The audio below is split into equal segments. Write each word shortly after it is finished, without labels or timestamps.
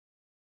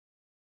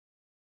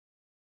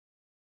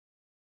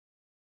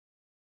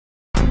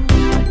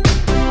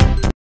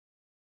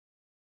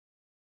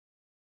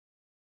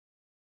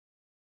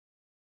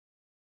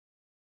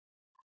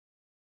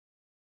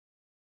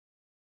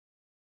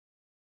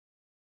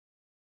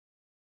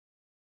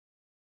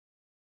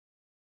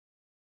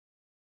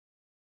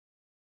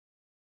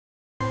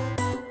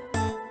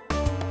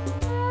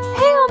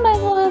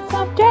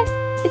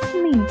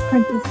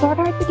Princess Sword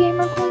Art the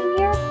Gamer Queen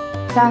here,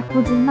 back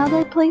with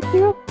another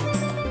playthrough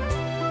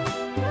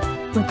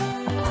with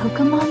a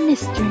Pokemon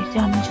Mystery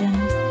Dungeon.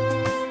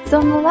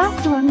 So in the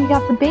last one we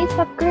got the base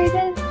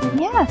upgraded, and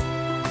yeah.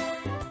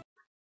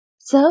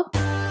 So,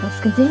 let's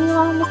continue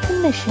on with the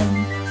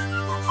mission.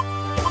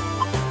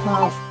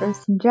 Well,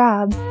 first some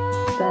jobs,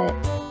 but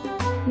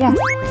yeah.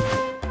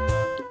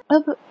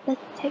 Oh, but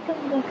let's take a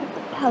look at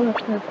the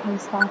Pelipper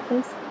post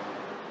office.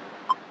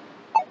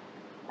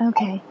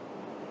 Okay.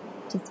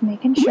 Just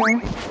making sure.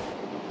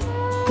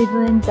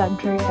 Diglett and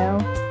Dugtrio,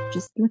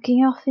 just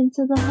looking off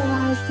into the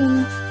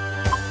horizon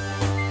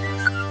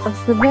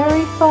of the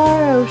very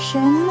far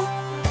ocean.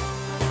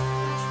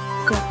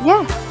 So,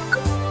 yeah,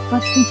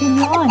 let's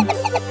continue on.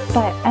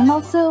 But I'm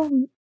also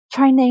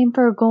trying to aim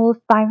for a goal of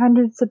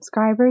 500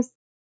 subscribers.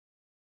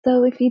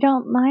 So if you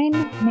don't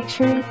mind, make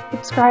sure you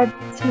subscribe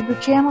to the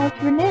channel if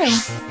you're new.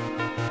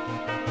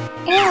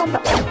 And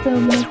also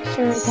make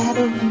sure to head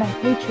over to my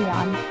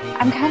Patreon.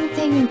 I'm kind of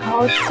taking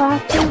college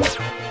classes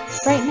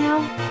right now,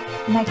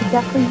 and I could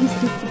definitely use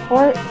the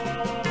support.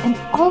 And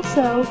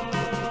also,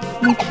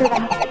 make sure to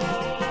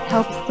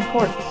help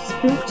support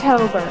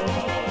Spooktober.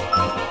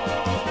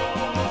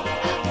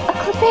 A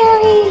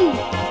Clefairy!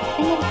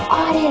 And an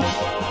Oddish!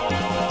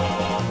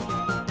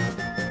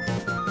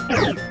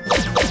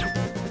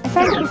 I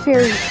find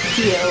Clefairy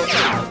cute.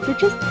 They're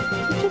just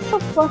so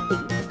fluffy.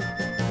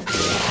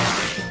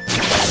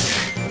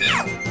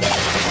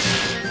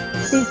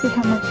 Please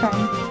become my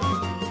friend.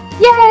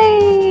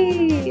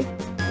 Yay!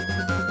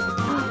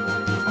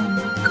 Oh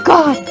my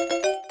god!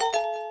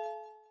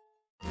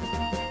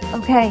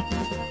 Okay.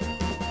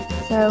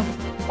 So,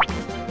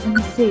 let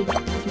me see. Do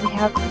we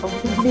have a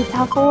Wiggly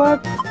Tackle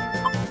Orb?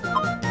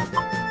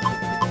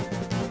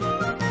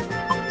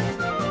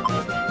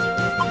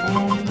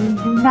 And we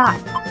do not.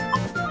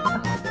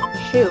 Oh,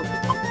 shoot.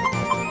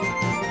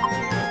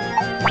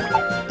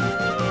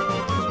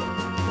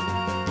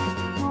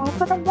 Oh,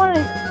 but I want a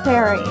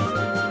Clefairy.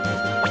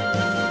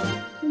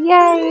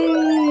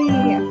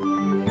 Yay!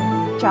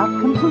 Job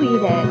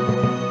completed.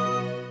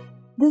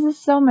 This is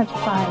so much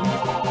fun.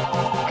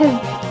 Because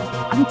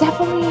I'm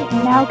definitely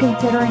now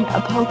considering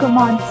a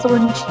Pokemon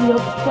Sword and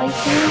Shield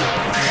playthrough.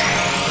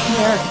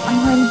 Where I'm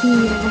going to be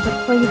able to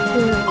play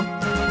through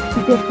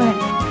the different...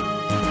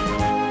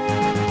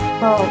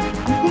 Well, I'm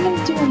thinking of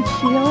doing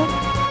Shield.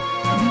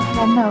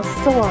 Well, no,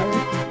 Sword.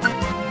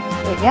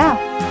 But yeah.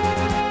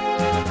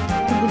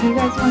 Because if you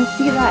guys want to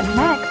see that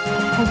next,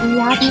 I'll be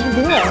happy to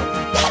do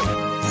it.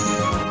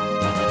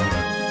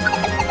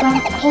 I'm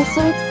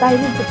also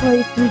excited to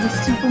play through the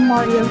Super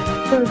Mario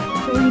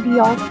 3D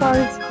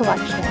All-Stars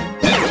collection.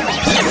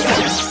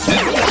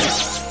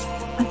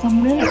 And so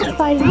I'm really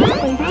excited to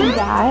play through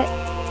that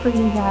for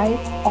you guys.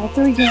 All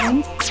 3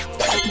 games.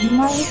 Super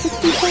Mario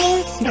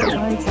 64, Super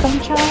Mario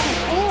Sunshine,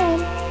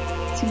 and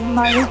Super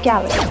Mario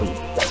Galaxy.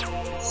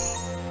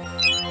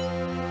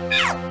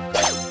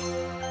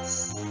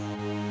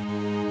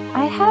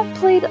 I have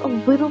played a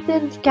little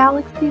bit of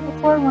Galaxy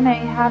before when I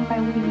had my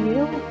Wii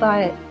U,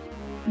 but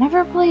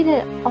never played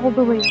it all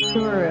the way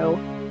through.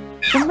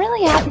 So I'm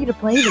really happy to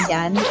play it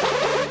again.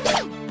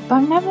 But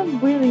I've never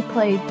really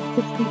played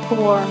 64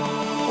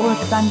 or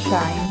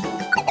Sunshine.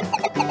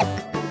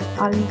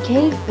 Oddity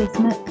Cave,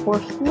 basement,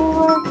 4th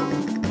floor.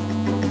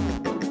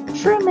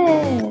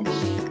 Shroomish!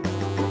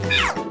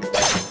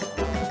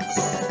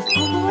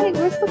 Oh wait,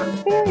 where's the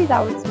Clefairy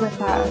that was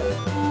with us?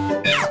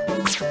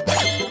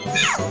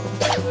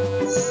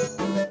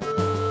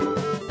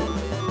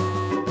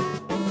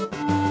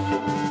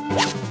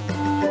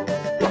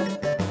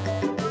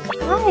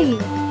 Hi!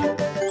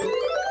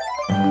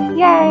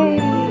 Yay!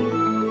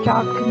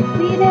 Job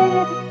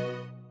completed!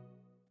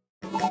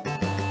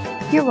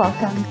 You're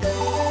welcome.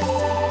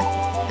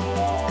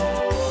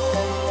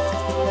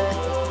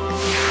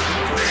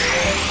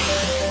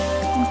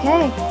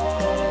 Okay.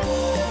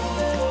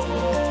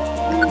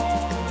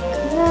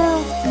 No,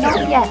 not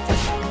yet.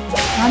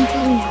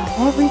 Until we have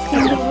every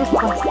single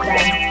request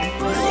done.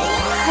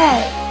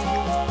 Hey!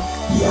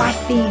 Stop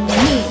being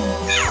mean.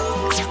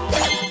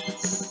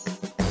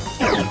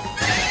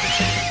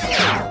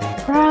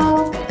 Bro.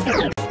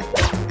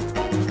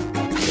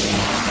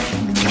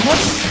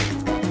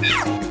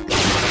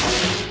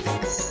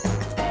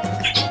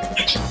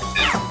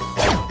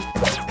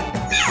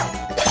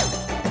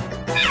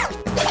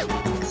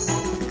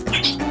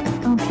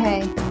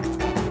 Okay.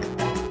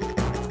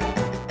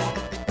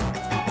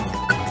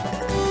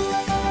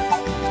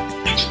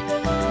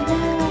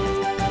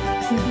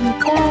 Give me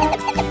that.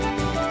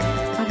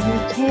 Out of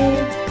your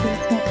cave.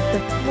 Basement to the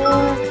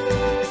floor.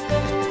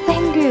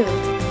 Tengu.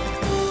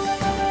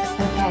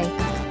 Okay.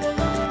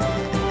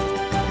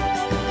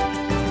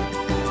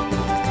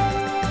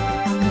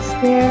 On the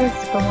stairs,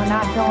 but we're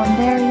not going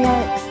there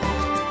yet.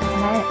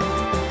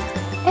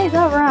 Hey,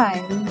 that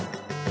rhymes.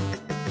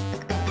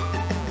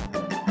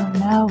 Oh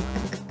no.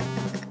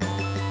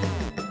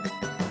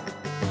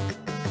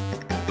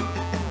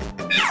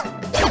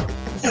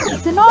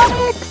 It's an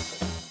Onyx!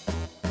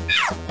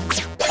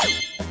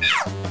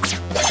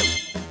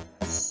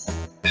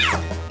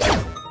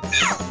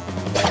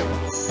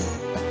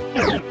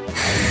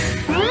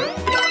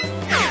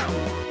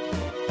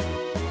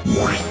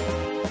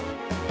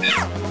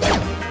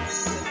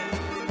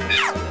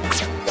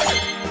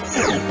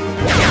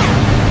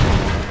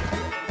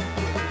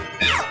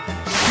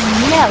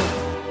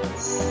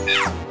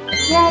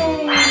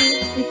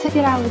 check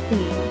it out with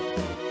these.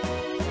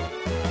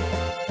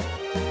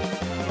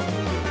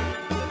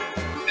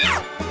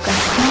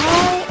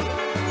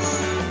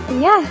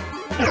 Yeah,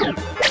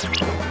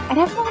 I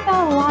definitely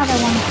got a lot I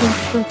want to do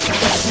for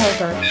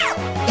October.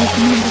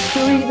 Resident Evil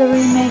 3, the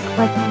remake,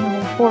 Resident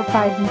Evil 4,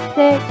 5, and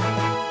 6.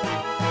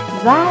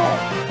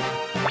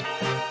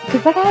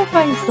 Because I got a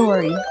funny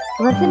story.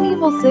 Resident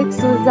Evil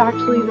 6 was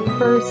actually the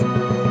first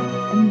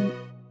in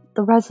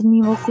the Resident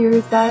Evil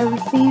series that I ever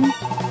seen.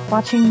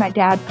 Watching my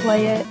dad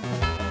play it.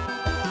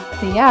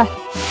 But yeah.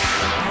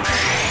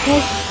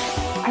 Like,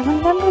 I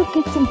remember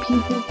bits and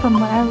pieces from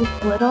when I was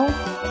little.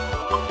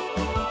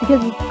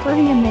 Because it's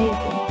pretty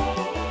amazing.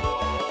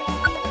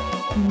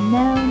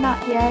 No,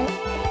 not yet.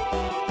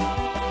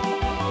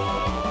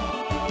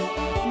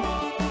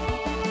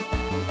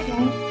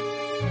 Okay.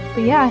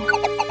 But yeah.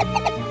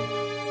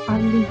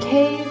 On the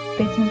cave,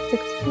 basement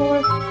 6th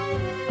floor.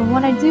 But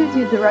when I do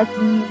the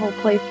Resident Evil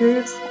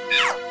playthroughs,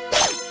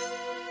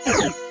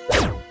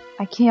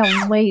 I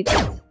can't wait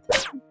to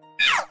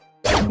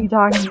be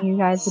talking to you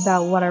guys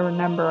about what I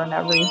remember and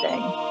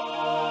everything.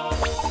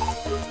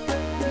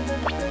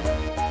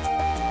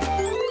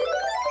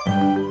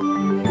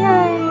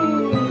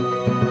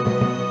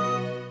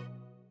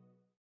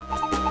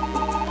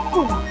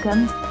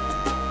 Welcome.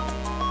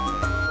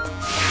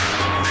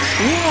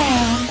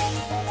 Yeah.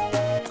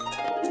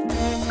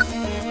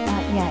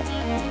 Not yet.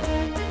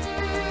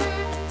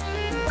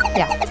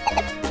 Yeah.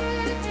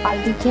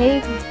 Ivy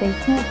Cave,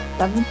 basement,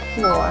 7th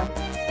floor.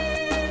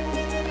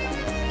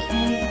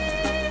 Okay.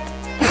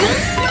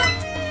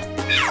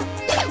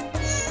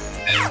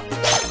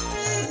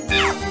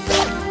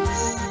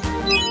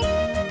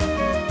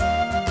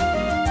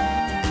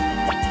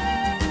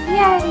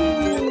 Yay!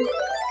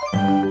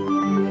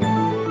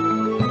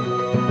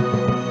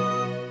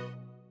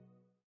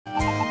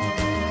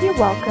 You're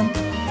welcome.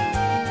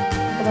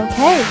 But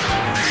okay.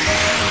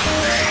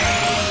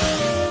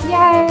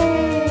 Yay!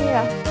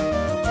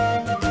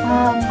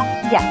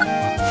 Yeah.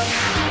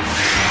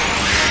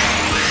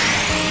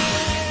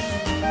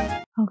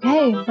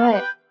 Okay,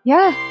 but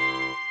yeah.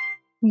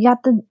 We got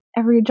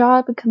every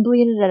job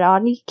completed at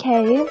Audie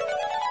Cave.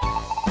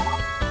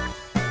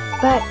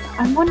 But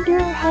I wonder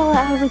how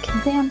Alec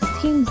and Sam's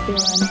team's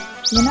doing,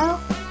 you know?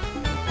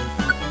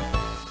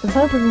 Because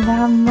hopefully they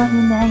haven't run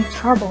into any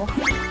trouble.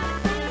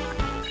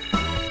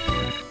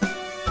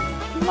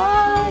 Come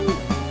on!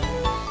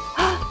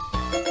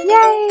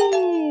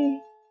 Yay!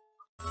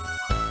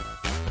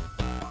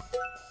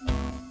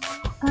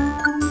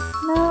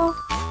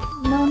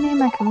 No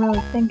name I can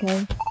really think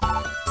of.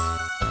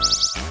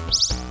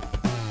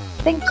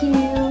 Thank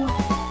you!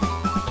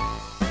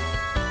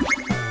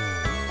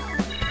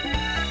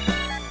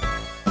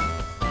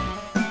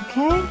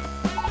 Okay.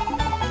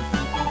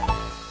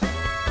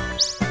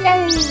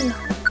 Yay!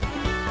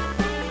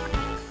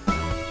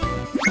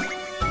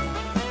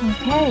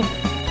 Okay.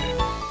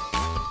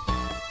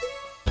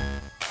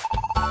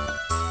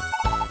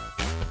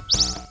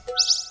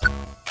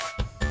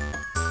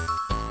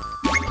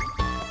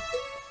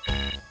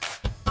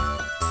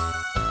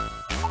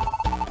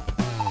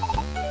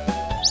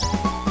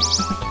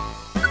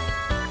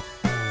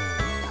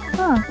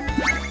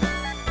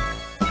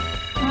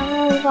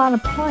 A lot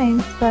of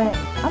points, but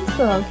I'm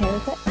still okay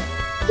with it.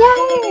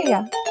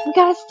 Yay! We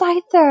got a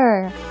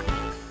Scyther!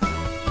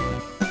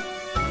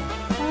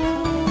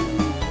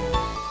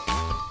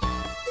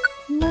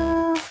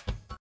 No.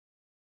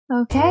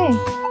 Okay.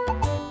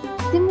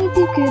 Didn't we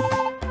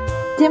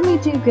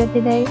do good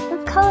today?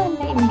 Let's call it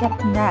a night and get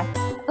some rest.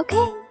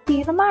 Okay, see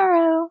you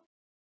tomorrow.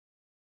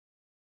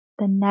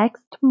 The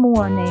next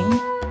morning,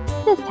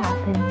 this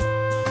happened.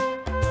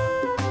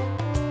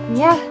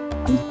 Yeah.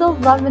 I'm still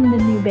loving the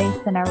new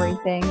base and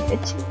everything.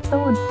 It's just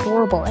so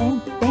adorable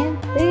and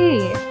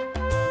fancy.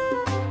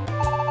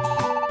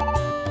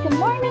 Good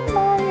morning,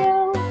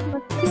 Mario.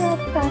 Let's see how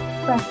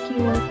fast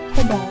rescue works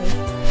today.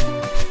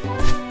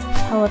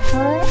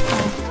 Teleport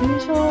as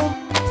usual.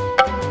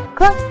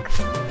 Clunk.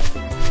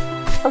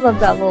 I love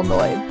that little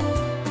noise.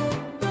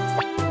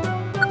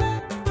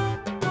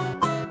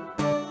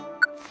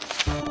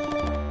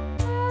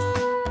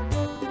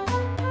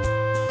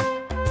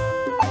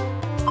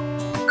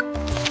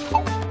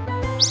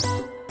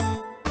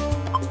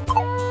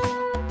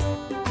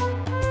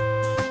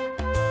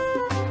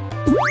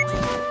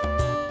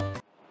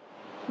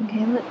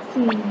 Okay, let's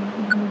see.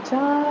 New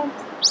jobs.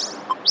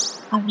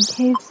 Ivy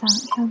Cave,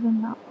 Silent Chasm,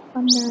 Mount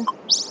Thunder.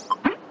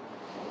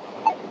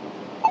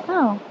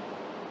 Oh.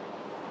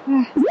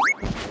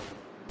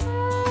 I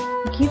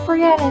keep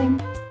forgetting.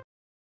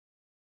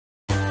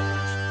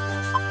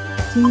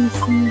 Do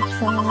some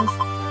jobs.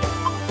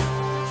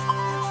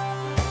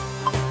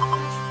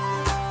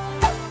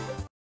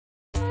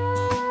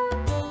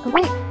 Oh,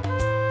 wait.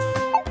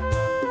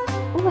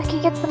 Oh, I can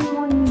get some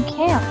more in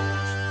camp.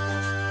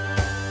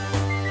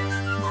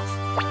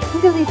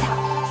 Look at these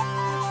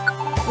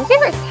hats. Look at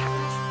this hat.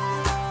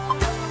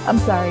 I'm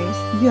sorry.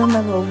 You have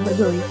my little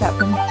wiggly hat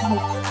from her.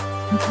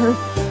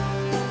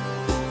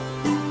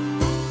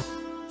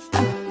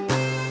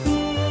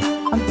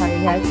 I'm sorry,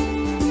 guys.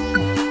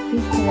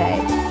 today.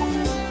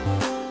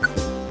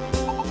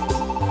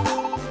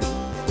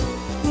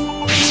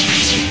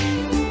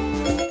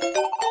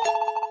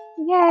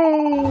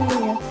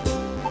 Yay!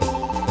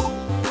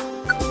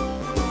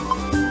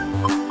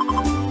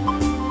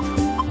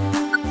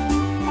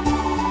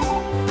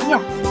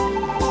 Yeah.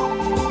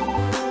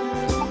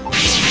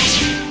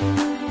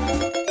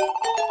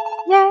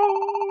 Yay!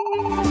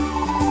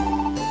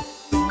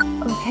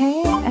 Okay,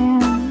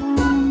 and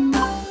then...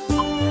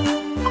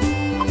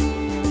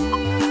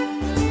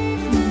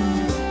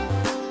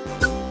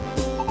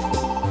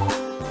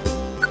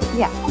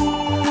 yeah.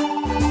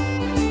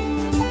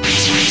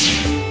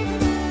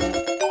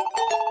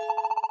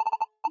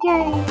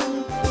 Yay!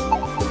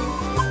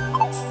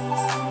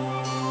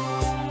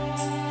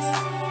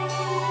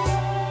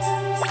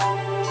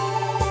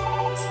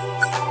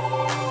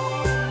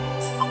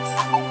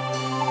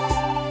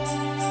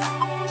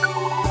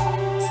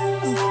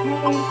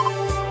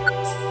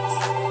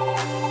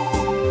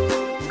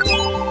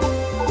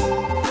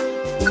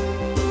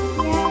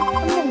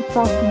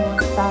 Sell some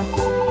more stuff.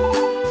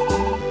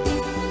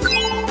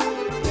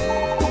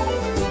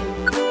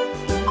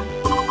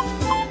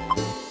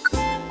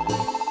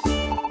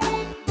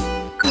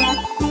 Yeah.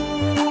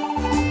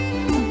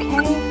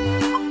 Okay.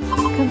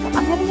 Because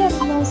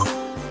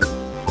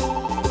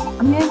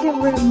I'm gonna get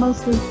rid of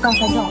most of the stuff I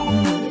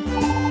don't need.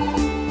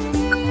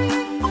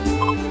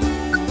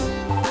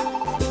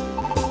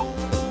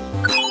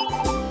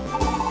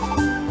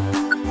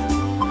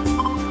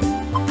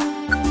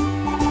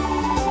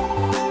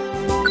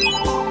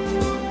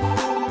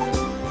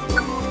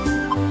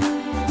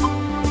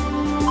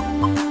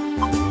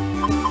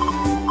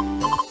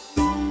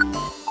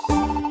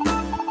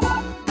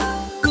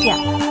 Yeah.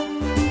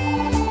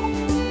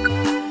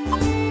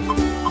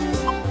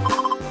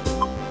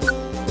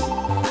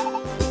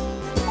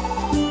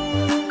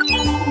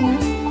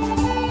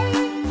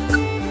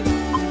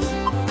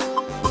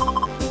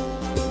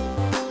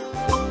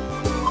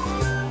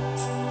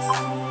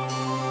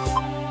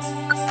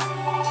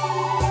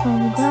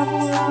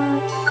 Gravel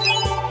rock.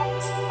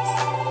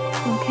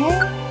 Okay.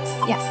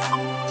 Yeah.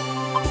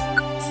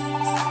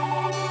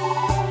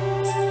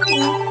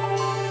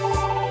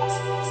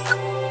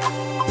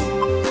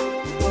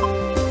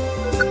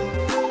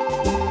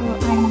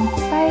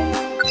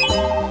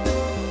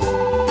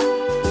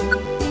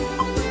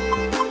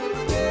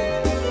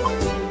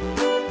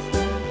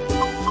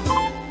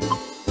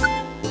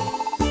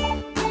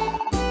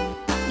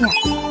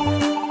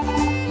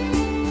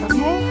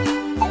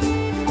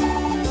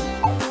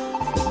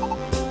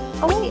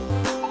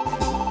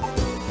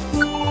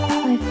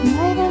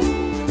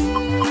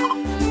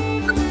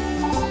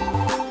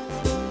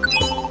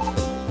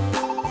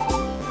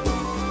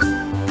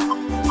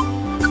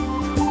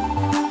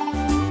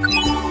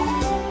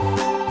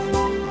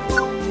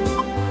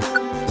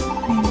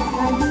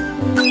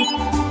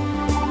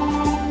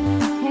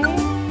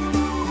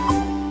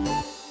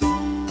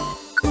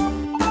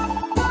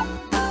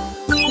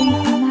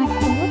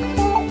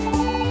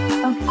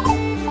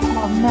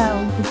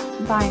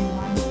 Buying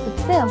one, but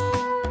still.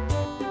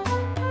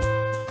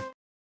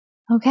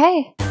 Okay,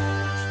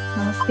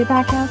 now let's get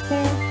back out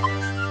there.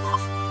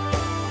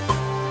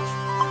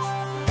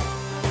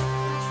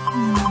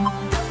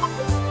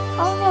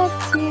 I'll head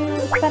to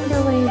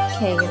Thunderwave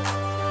Cave.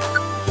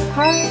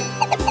 Cart.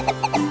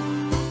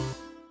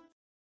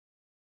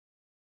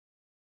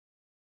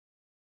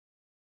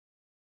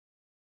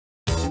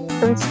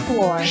 First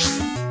floor.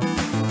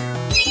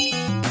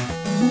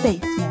 In the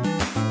basement.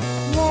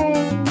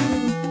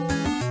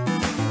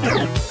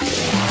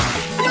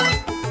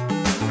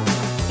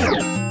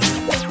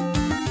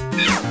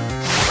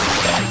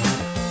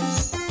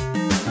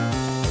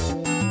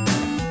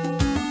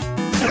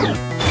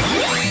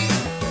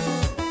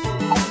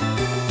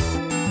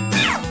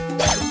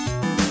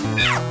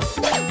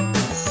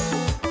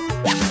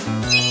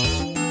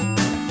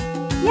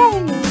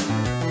 Yay!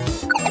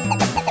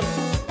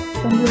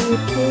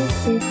 Thunderwave Cave,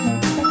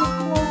 basement, second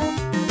floor.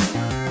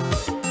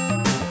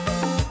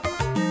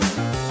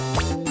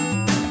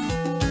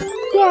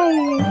 Yay!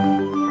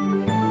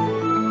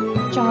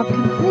 Job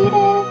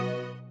completed.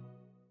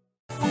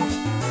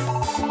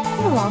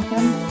 You're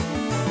welcome.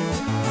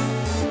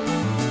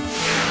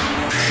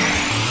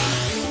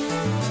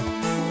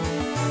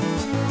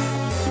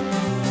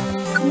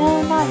 No,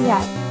 not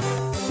yet.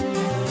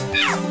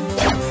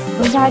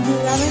 We gotta do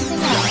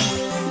everything else.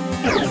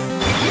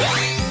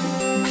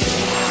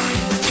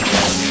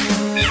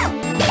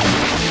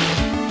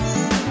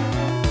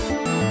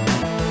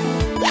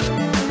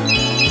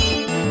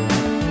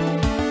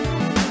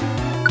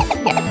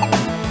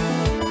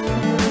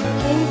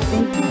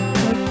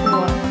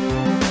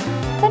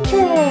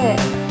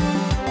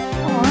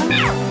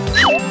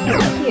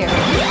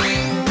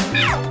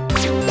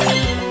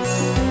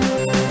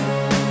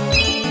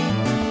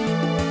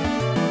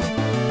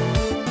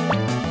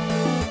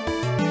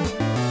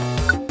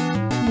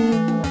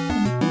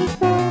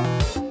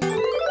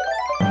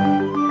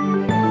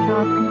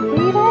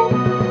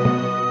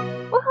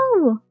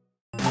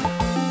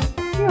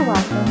 You're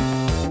welcome.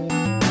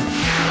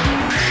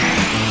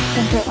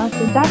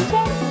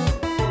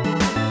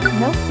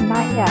 Nope,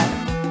 not yet.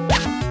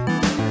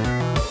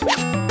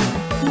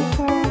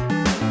 Ether.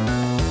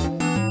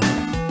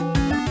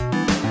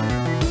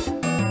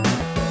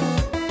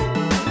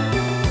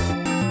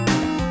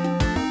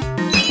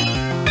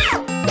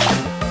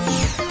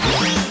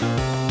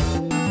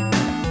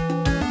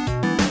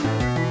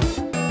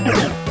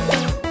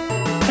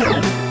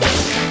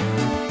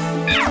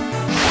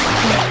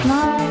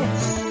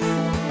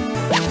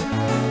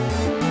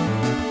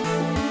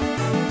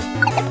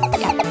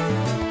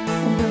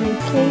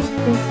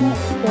 Basement,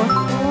 fourth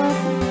floor,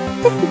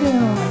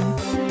 Picadilly.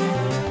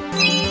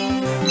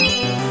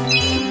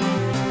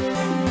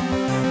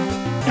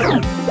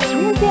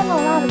 We're getting a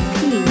lot of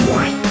peas.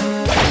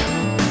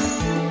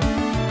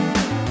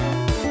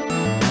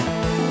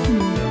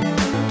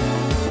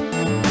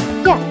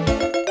 Yeah.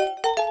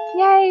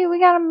 Yay, we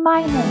got a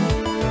minor.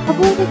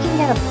 Hopefully we can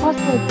get a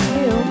puzzle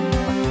too.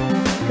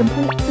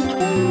 Complete the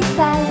twin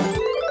set.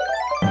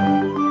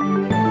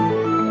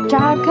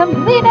 Job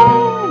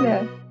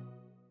completed!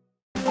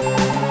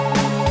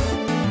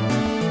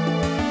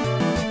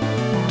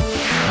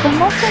 I'm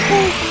also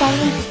very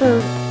excited for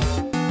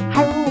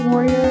Hyrule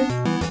Warriors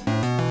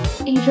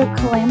Age of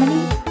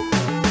Calamity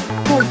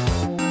because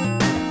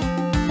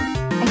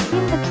I've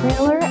seen the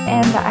trailer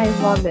and I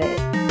love it.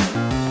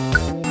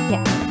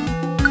 Yeah.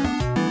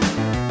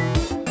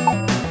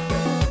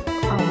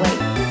 Oh wait.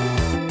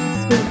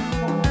 Sweet.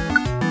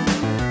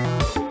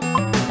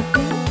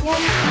 Yeah.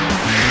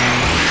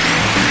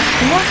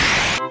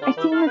 I've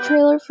seen the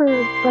trailer for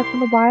Breath of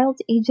the Wild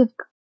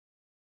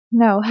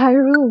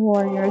Hyrule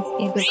Warriors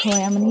Age of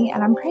Calamity,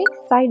 and I'm pretty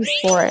excited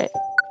for it.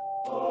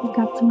 We've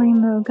got some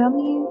rainbow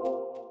gummies.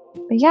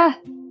 But yeah,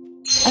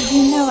 as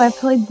you know, I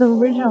played the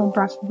original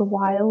Breath of the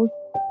Wild.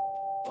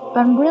 But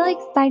I'm really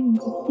excited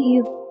to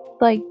see,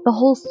 like, the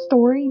whole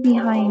story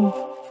behind,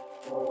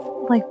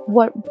 like,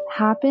 what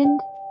happened.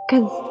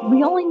 Because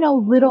we only know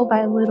little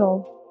by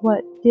little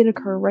what did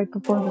occur right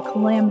before the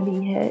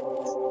Calamity hit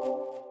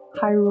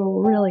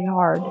Hyrule really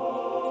hard.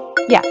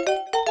 Yeah.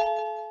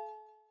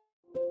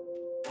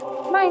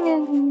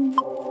 Minun.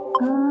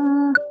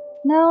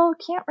 No,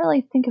 can't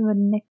really think of a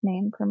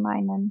nickname for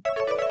Minun.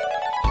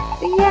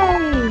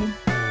 Yay!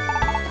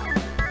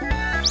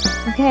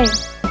 Okay,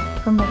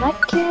 from that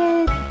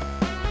kid.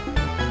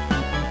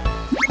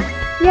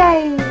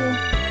 Yay!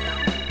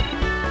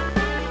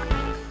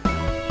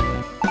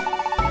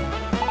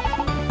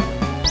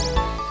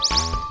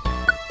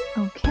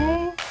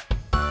 Okay.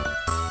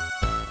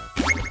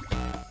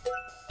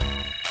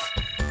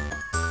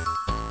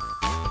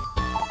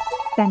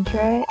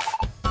 Center it.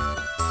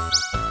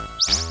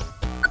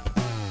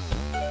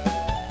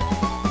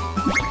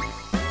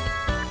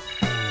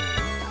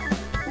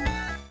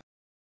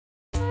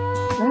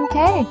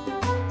 Okay,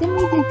 didn't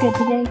we do good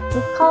today?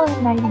 Let's call it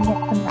a night and get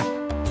some rest.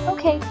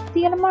 Okay,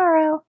 see you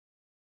tomorrow.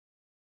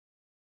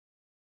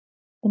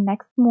 The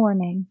next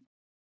morning.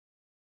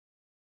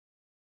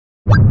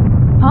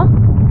 Huh?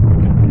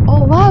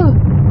 Oh wow!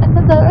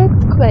 Another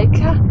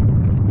earthquake!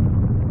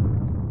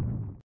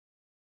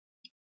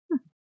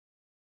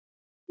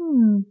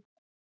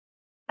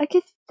 I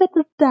guess set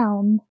it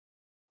down.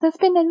 There's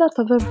been a lot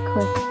of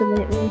earthquakes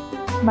lately.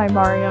 My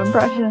Mario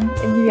impression,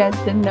 if you guys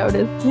didn't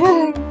notice.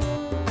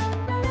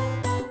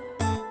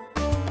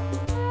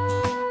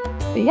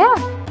 But yeah.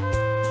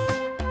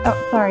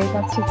 Oh, sorry,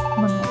 that's just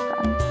one of my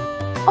friends.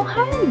 Oh,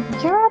 hi!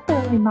 You're up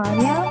early,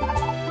 Mario.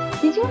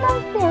 Did you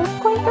notice the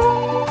earthquake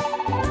earlier?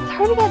 It's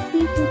hard to get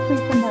decent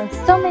sleep when there's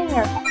so many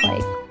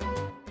earthquakes.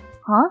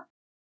 Huh?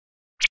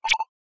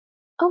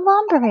 Oh,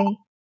 Lombre!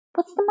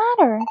 What's the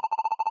matter?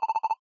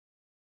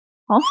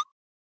 Huh?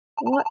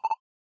 What?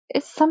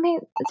 Is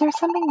there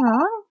something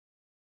wrong?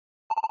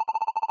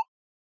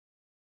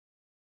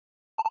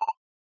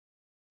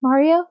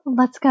 Mario,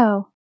 let's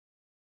go.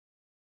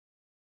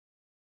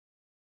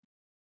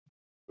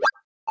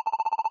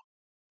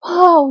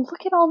 Whoa,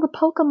 look at all the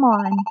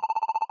Pokemon.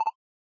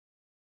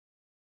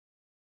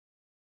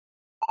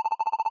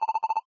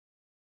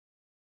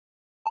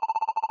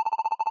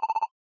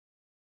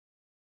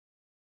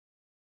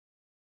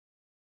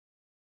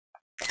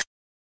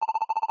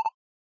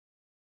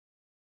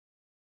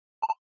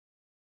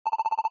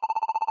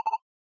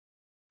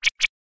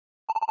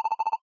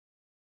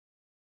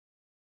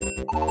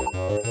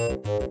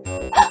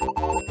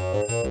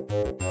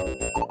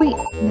 Wait,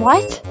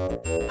 what?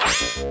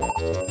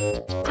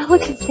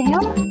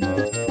 Alakazam?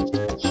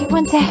 He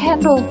went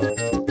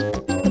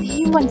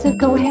to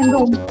go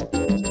handle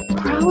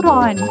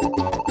Groudon.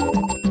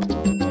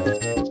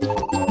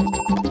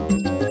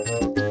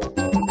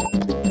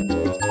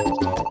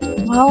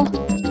 Well,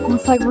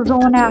 looks like we're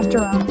going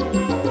after him.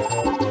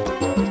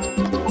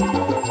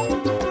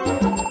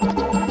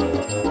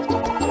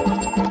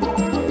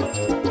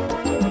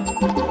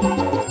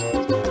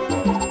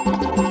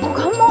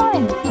 Come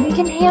on, we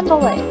can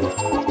handle it.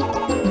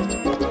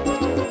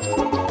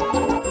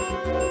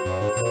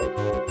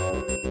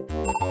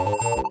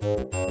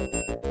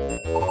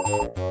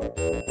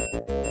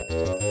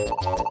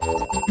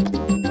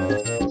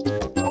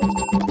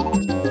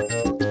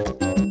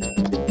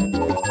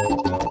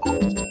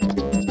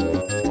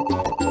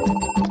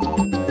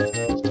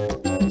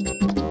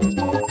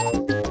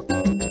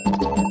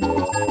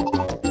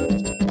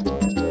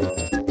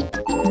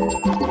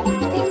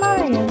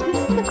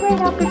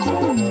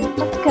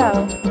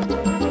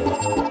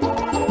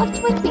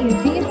 What's with you? Do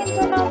you think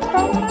we're not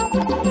strong enough?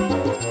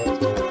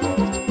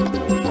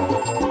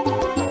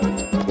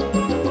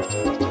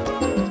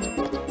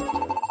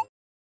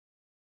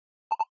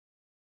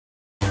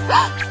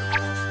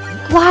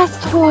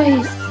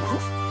 Blastoise!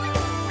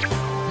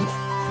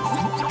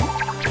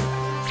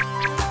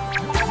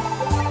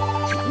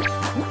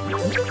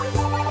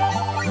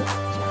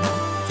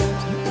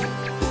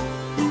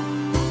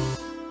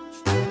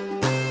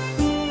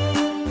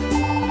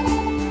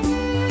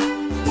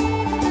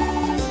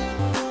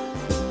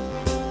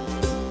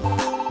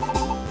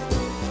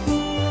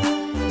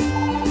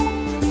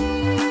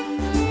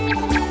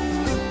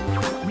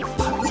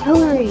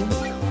 Hillary!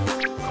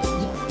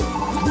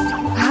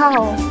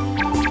 Wow!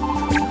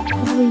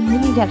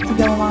 We get to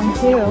go along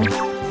too.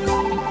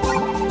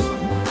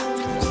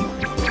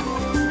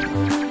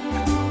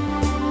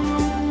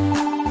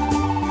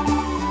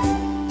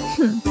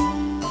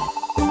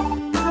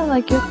 I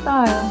like your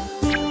style.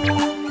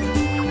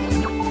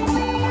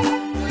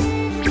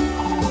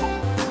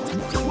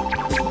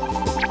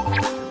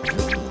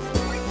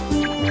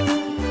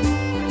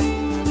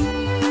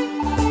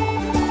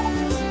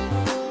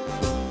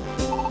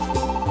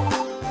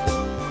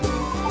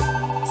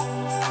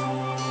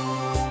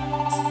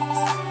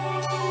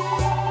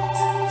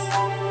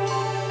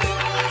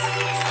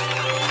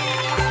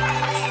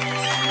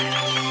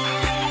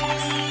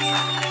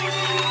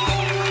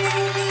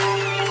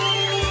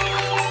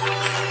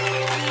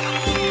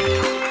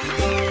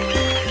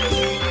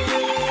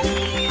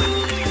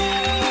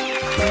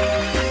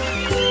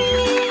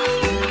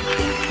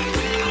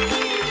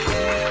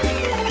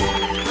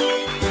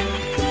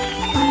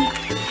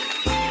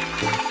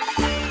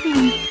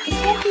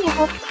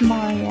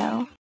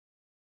 Mario.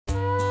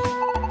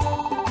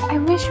 I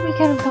wish we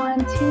could have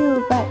gone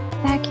too, but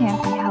that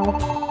can't be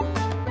helped.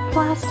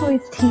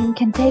 Blastoise team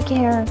can take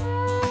care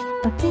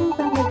of things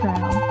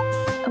underground,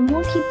 and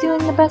we'll keep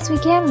doing the best we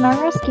can in our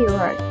rescue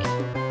work.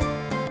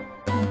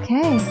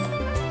 Okay.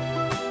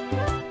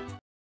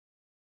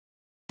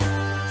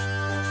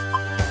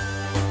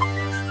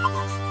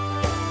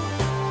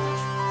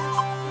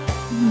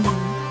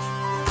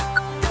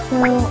 So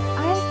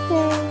I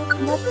say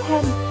let's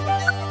head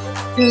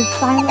to the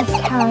Silent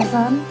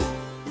Chasm.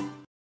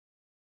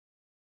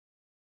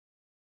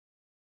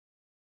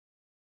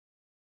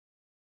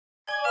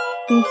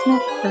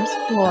 Basement, first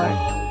floor.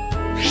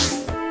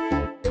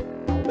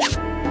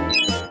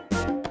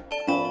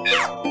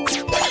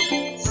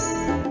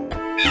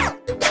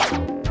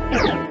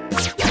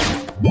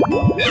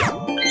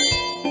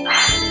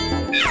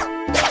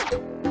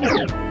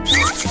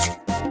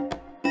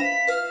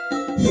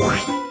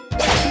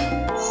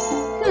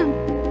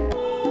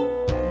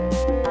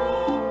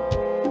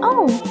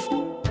 Oh!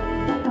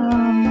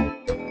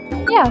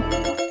 Yeah.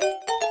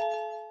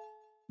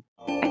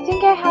 I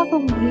think I have a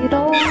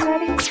Weedle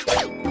already.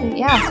 But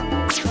yeah.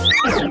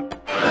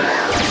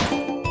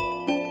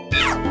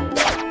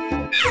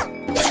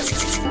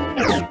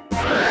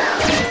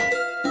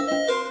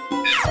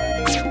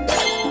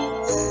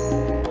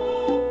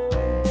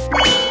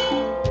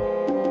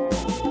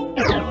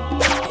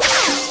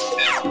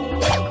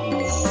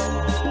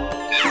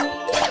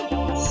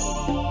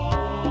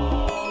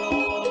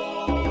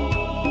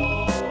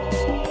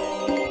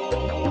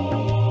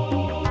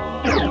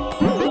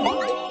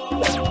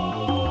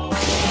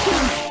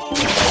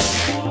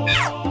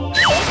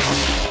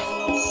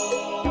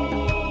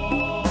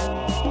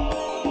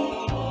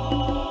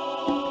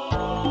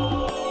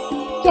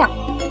 Yeah.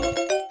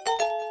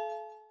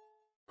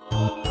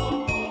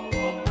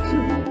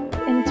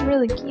 And it's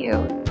really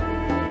cute.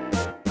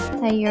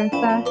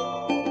 Sayurtha.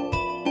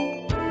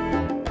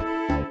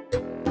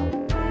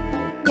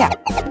 Yeah.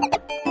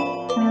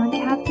 Silent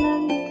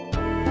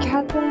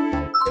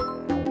Chasm,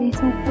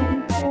 basement,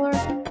 second floor,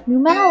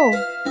 Numel!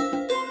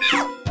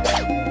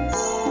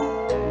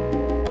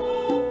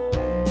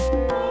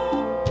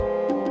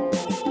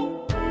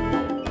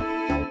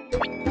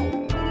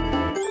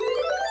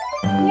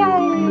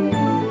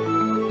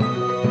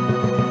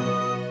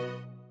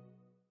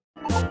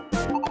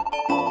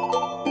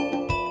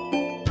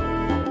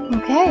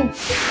 Okay.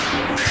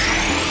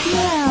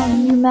 Yeah,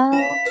 Numel.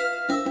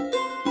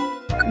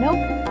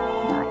 Nope,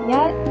 not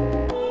yet.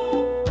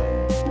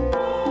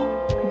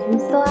 Because we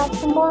still have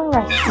some more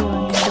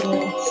rescuing to do.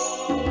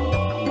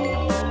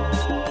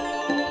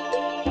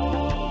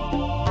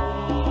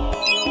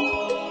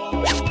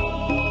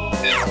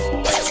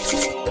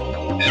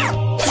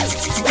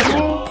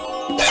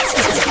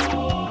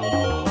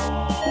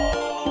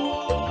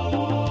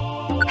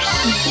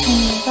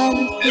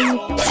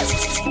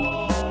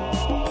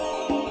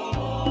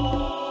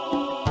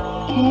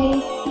 Okay,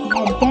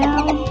 head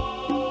down.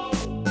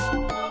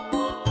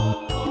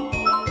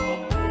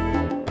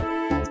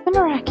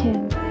 Spinnerakin.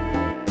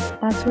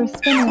 That's where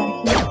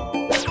Spinnerakin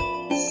is.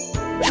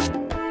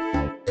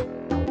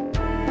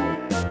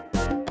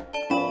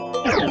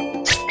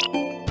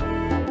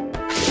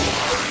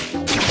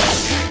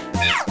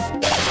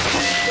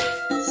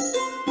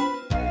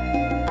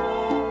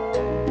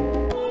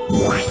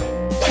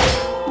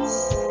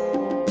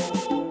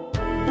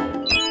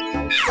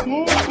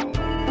 Okay.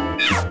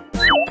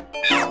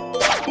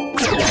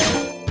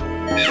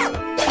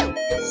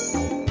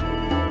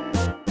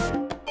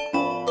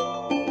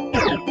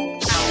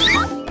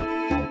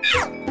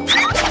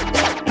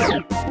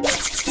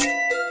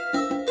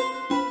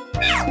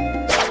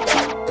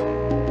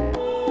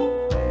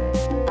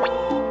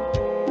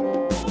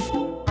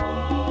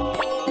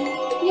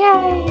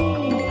 Yay!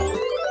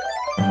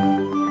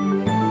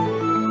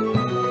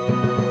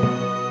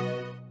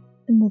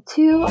 And the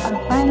two are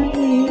finally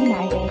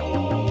reunited.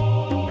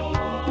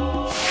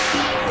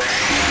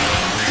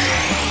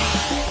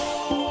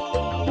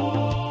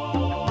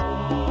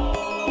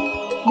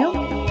 Nope,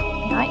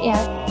 not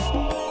yet.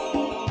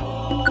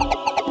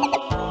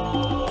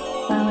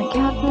 Silent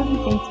Chasm,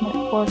 basement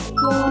 4th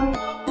floor.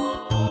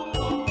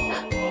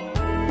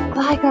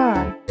 Gligar!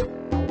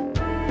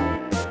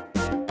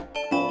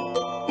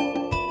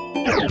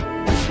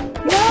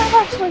 I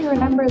actually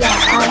remember that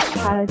Ash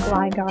had a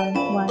Gligar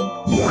once.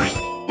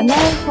 And then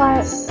it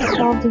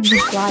evolved into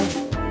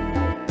Glysaur.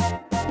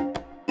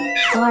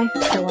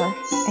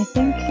 I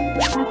think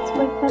that's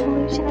what its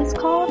evolution is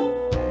called.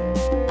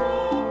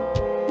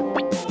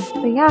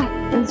 But yeah,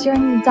 it was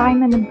during the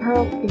Diamond and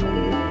Pearl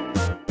series.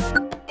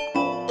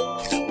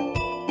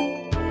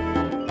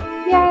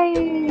 Yay!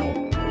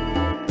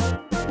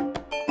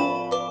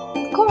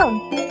 Cool!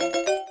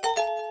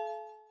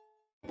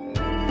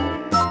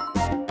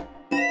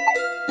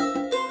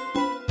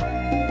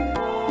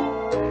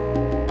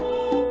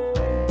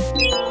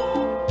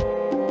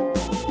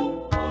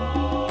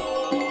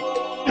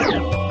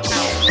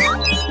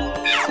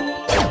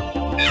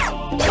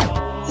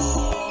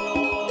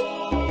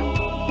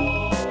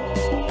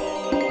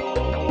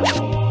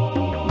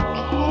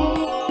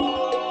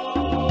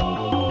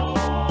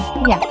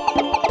 Yeah.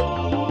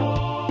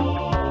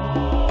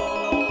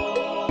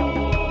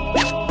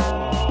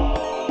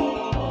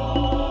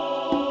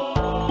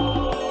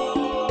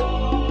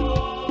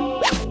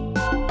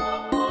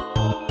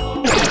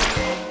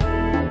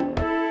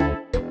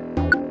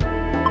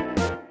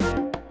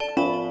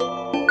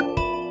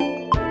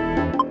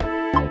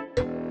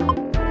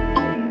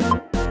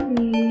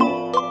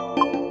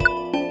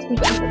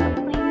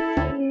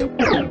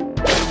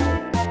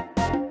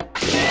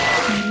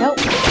 Nope.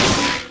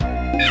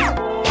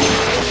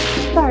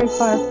 Sorry,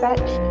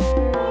 Farfetch'd.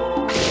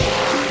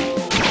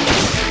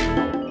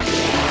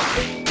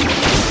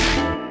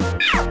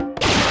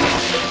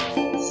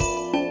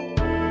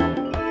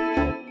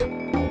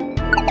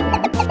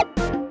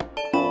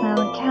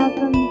 Silent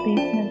Chasm,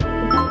 basement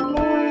 6th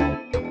floor.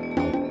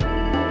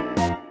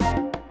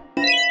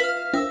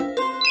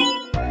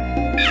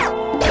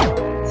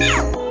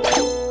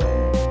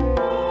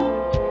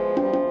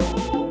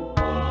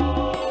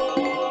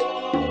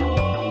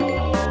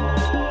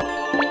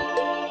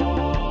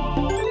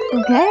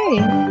 Okay.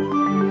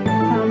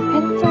 Found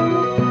pencil.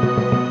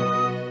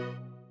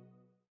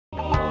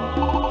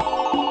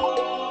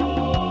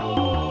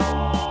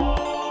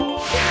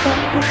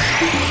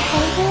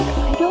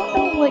 I don't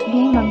know what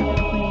game I'm gonna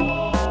play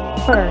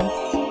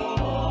first.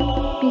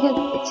 Because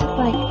it's just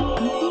like,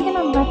 I'm thinking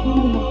of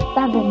Resident Evil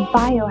 7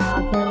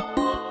 Biohazard.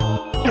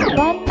 And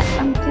then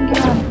I'm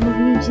thinking of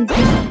Luigi's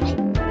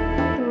Mansion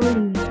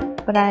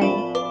 3. But I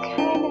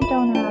kinda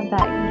don't have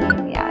that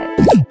game yet.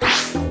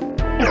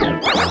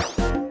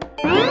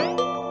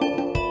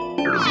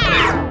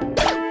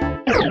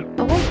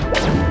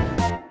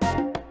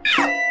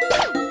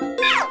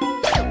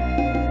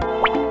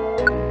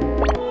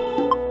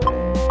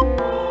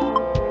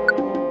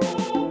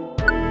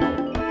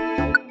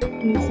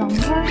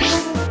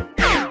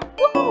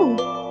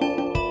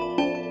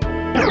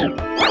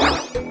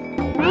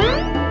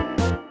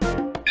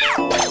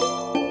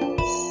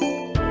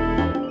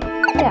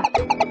 Yeah.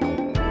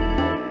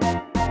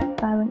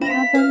 Silent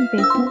Chasm,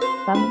 basement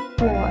 7th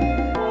floor.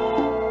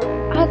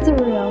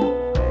 Azurill.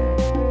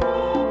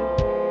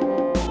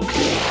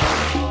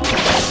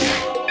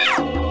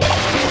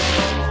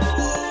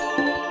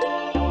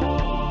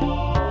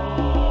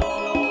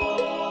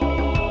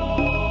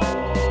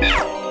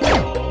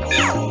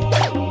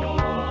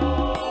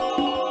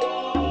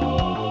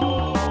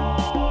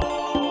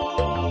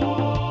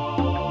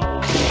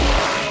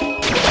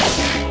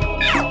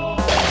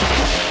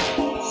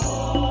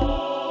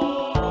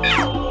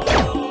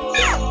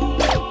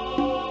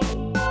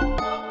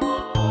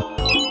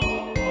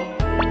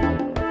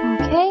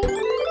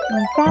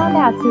 We found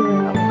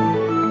Azurill.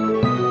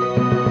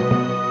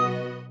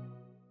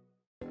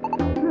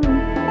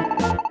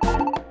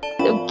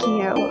 So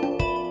cute.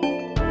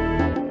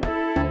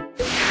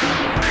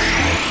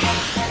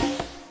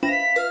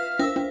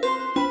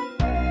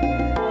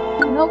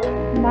 Nope,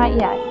 not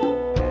yet.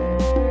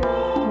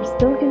 We're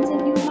still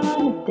continuing on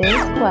with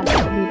this quest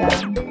to be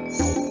done.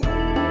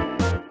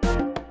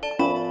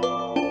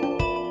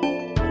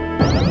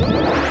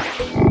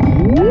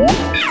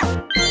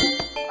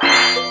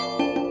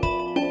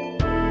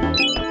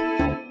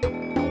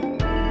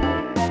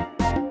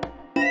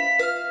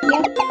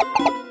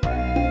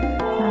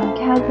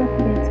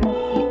 Basement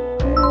 8th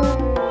floor.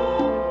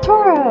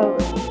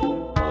 Tauros!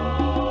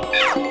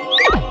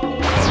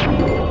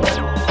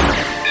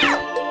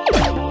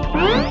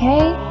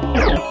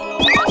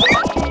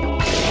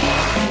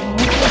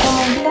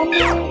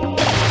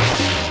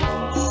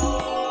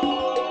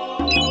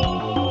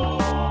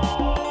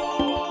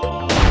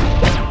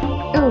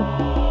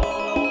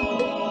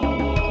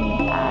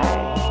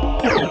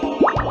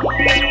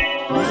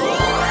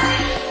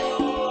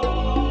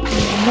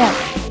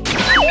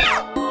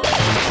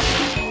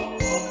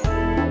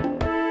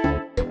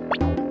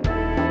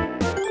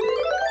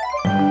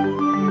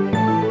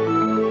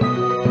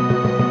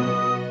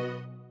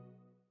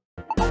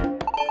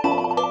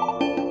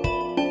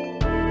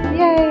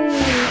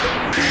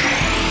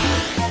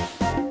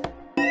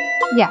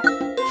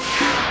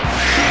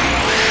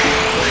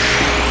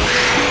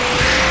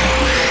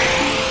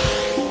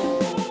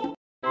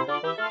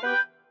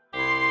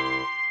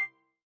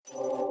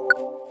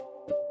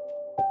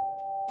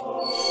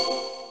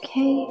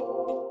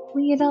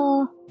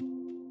 Weedle.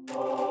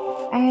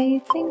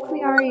 I think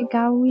we already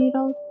got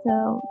Weedle,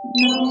 so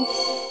no.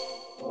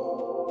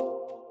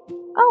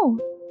 Oh!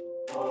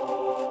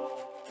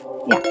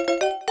 Yeah.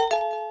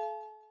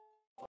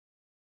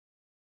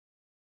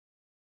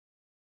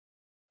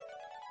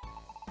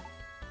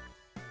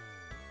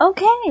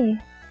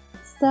 Okay!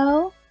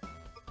 So,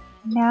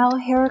 now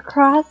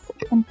Heracross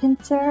and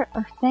Pinsir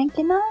are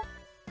thanking us.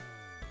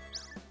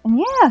 And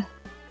yeah!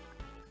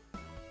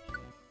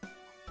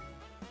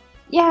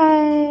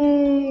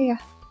 Yay!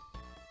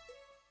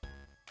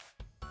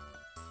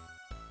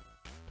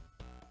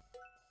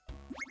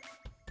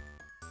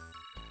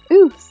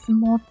 Ooh,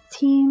 small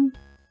team.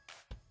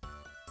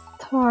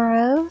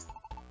 Tauros.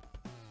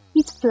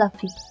 He's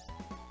fluffy.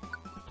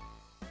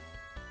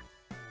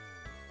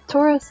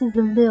 Tauros is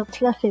a little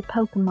fluffy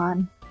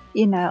Pokemon,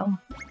 you know.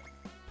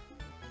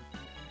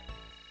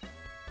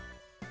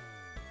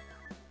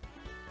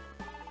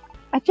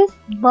 I just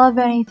love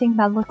anything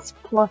that looks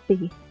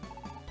fluffy.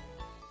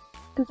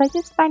 Because I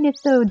just find it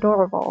so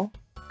adorable.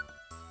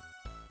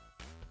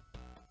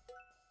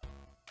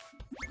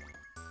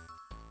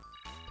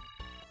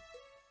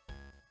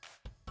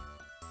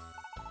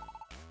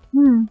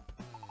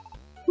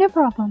 No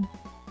problem.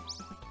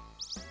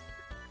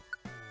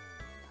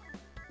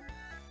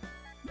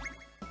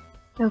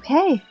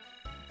 Okay.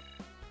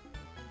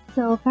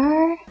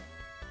 Silver.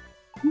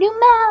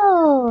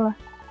 Numel!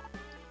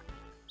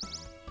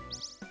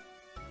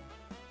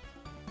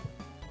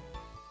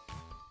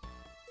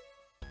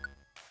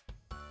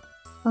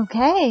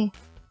 Okay.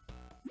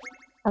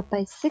 Up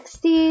by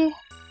 60.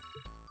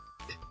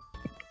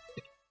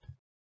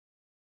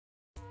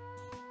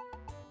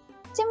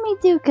 Didn't we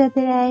do good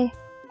today?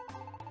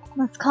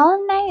 Let's call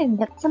it a night and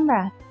get some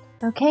rest.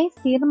 Okay,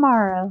 see you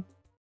tomorrow.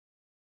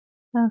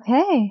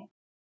 Okay.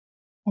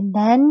 And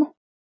then,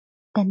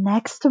 the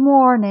next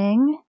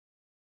morning,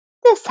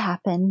 this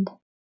happened.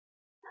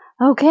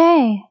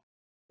 Okay.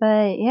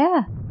 But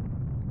yeah.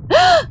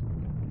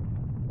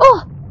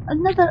 Oh!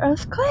 Another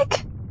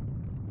earthquake?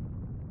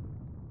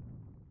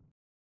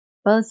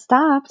 Well, it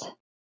stopped.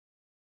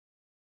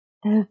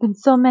 There have been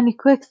so many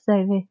quakes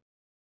lately.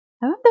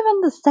 I wonder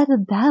when to set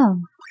it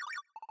down.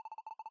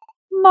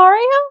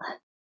 Mario?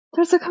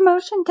 There's a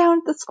commotion down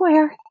at the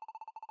square.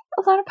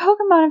 A lot of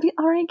Pokemon have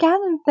already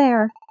gathered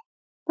there.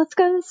 Let's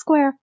go to the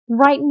square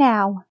right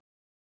now.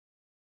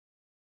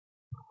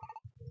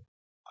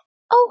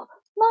 Oh,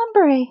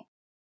 Lombre!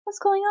 What's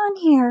going on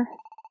here?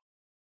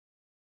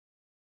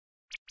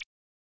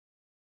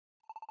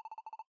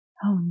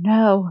 Oh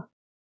no.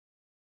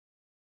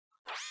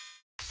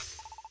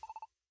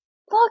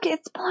 Look,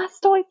 it's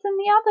Blastoise and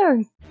the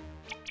others!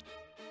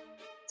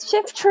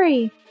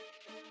 Shiftry!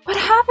 What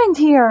happened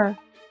here?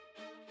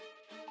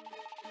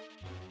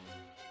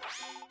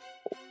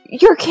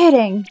 You're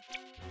kidding!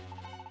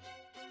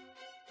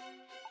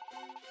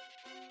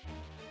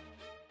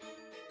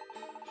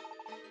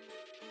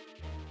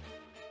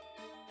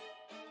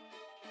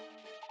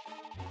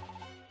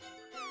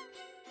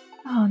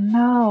 Oh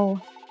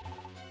no.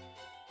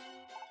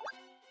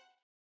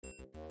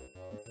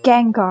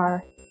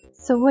 Gengar,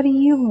 so what do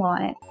you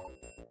want?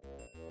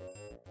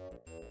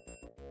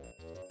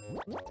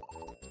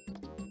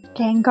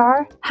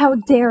 Gengar, how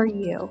dare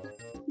you?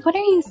 What are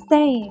you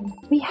saying?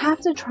 We have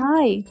to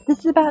try. This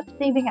is about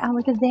saving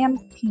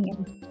Alakazam's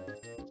team.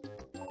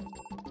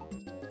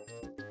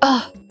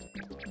 Ugh.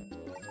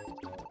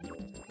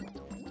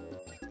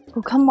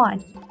 Oh, come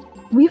on.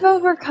 We've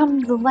overcome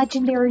the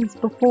legendaries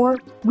before.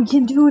 We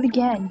can do it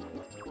again.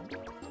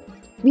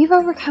 We've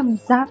overcome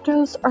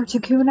Zapdos,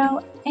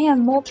 Articuno,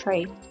 and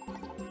Moltres.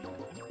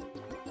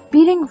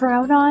 Beating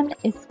Groudon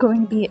is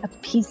going to be a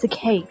piece of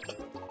cake.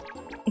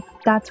 If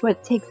that's what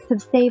it takes to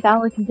save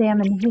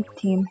Alakazam and his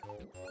team.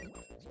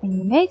 And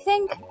you may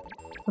think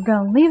we're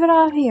going to leave it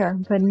off here,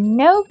 but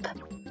nope.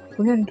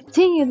 We're going to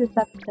continue this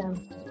episode.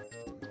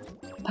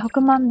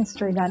 Pokemon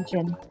Mystery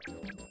Dungeon.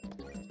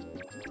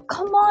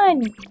 Come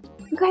on!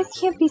 You guys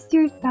can't be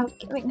serious about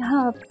giving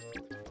up.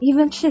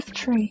 Even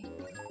Shiftry.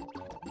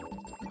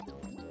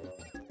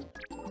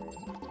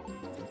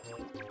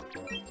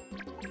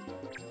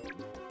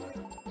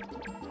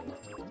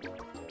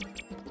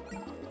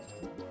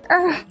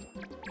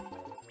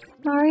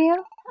 Mario,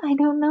 I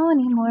don't know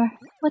anymore.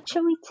 What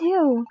should we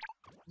do?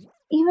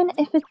 Even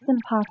if it's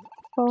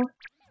impossible,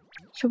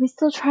 should we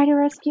still try to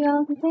rescue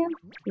Alakazam?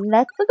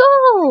 Let's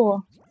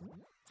go!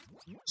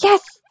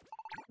 Yes!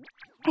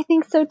 I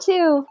think so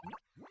too.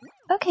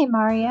 Okay,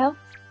 Mario.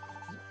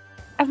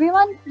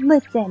 Everyone,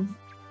 listen.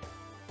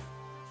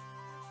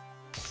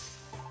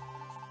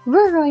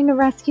 We're going to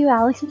rescue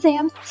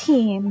Alakazam's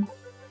team.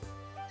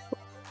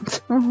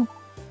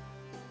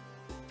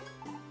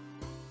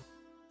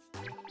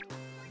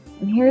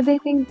 And here they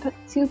think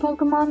two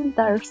Pokemon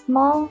that are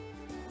small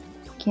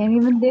can't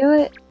even do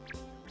it,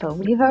 but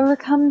we've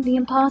overcome the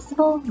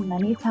impossible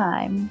many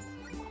times.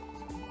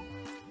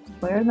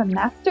 We're the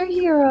master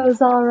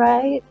heroes,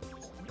 alright.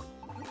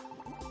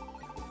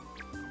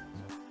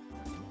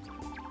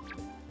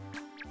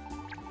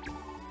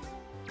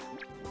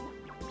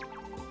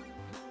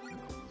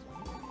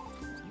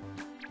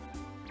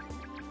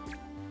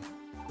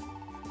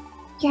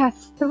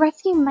 Yes, the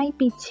rescue might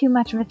be too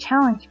much of a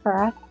challenge for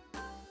us,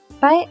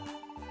 but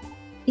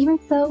even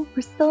so,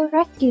 we're still a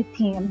rescue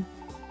team.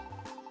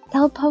 To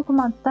help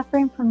Pokemon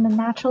suffering from the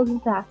natural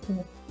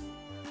disasters.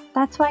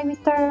 That's why we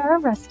started our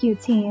rescue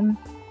team.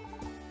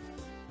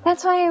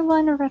 That's why I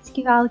want to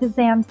rescue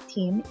Alakazam's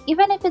team,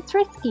 even if it's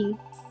risky.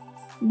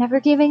 Never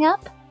giving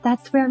up,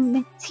 that's where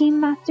Team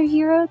Master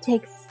Hero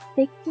takes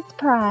its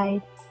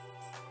pride.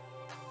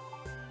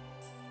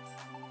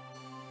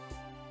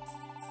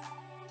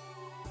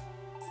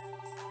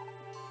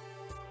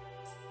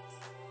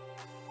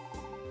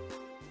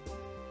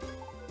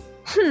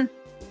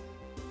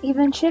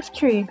 Even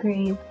Shiftry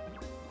agrees.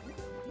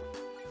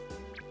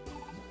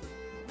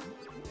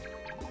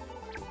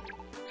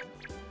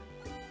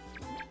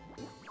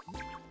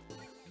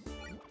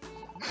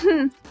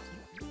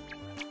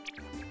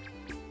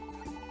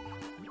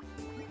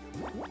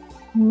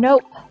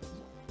 Nope.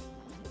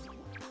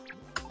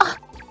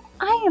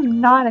 I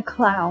am not a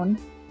clown.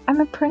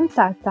 I'm a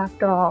princess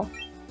after all.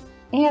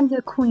 And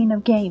a queen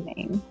of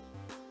gaming.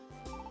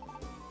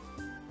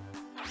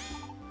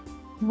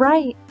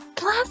 Right.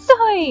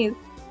 Blastoise!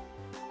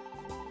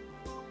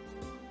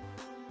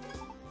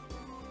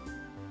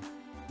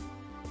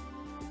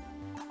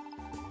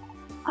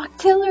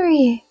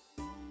 Octillery!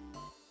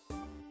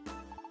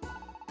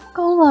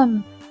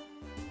 Golem!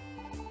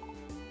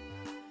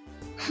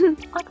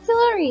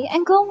 Auxiliary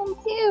and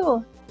Golem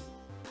too!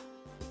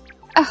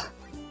 Ugh.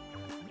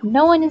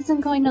 No one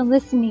isn't going to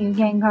listen to you,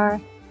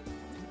 Gengar.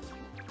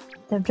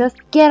 So just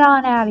get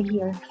on out of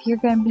here if you're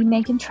going to be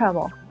making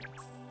trouble.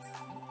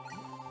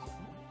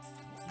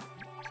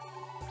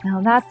 Now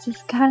that's the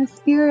kind of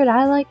spirit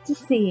I like to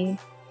see.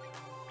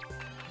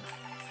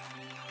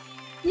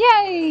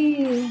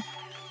 Yay!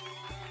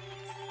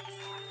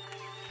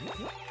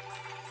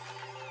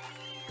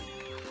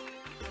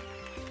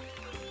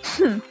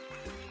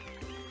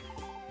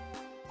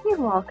 You're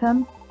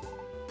welcome.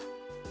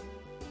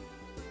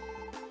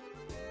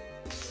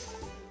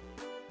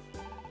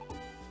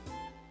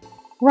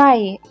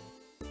 Right.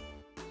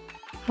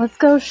 Let's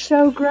go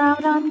show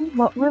Groudon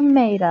what we're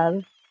made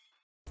of.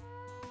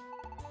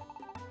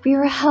 We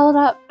were held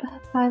up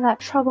by that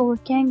trouble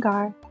with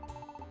Gengar,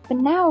 but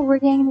now we're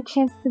getting the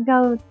chance to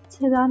go to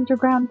the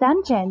underground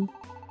dungeon.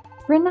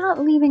 We're not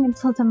leaving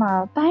until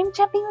tomorrow, but I'm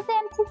jumping with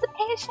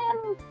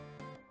anticipation.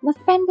 Let's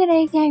spend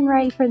today getting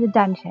ready for the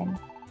dungeon.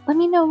 Let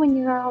me know when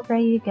you're all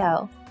ready to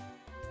go.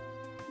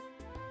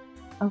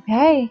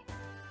 Okay.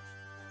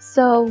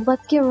 So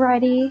let's get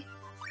ready.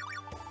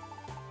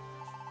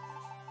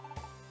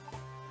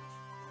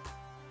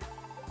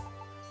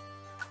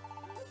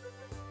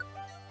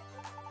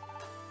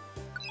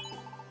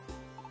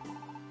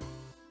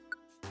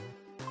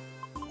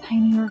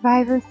 Tiny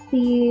Reviver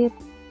Seed.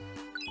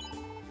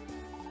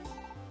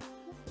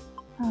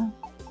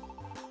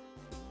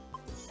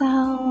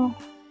 So,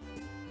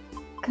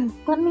 cause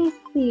let me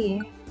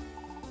see.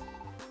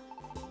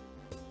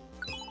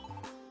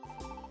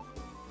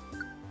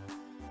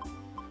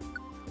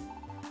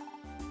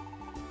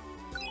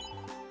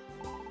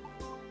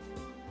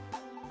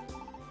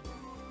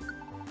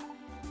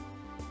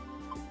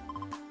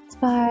 It's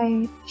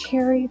by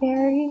Cherry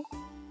Berry.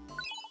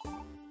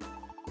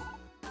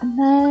 And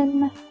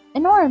then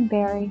an Orange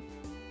Berry.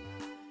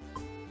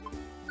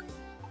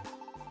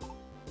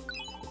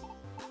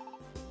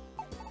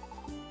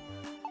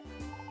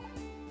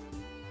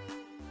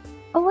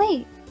 Oh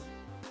wait,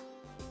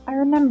 I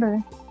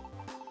remember.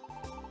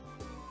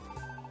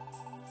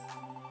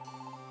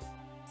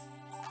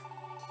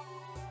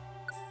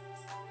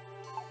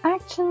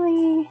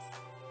 Actually,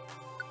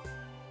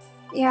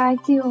 yeah, I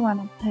do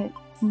want to put.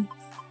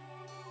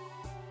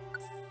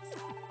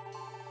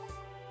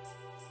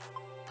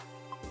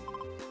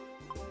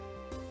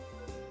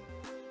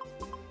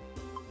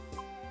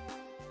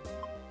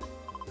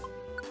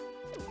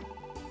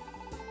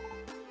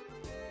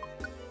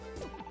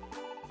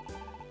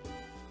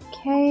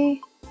 Okay.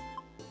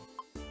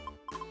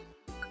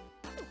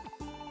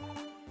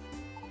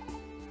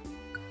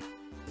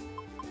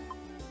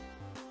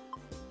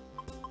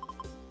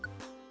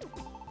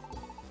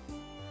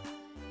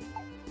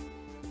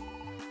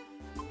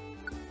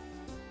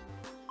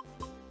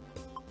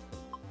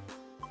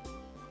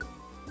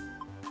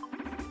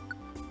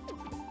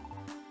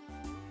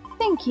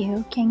 Thank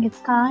you,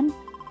 Kangaskhan.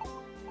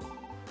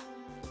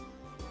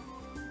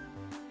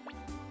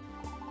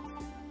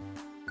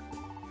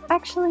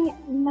 Actually,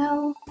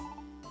 no.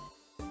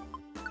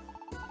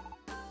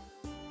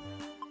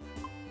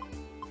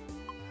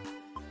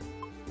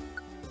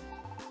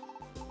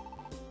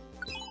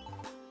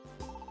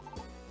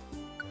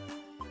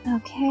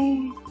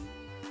 Okay.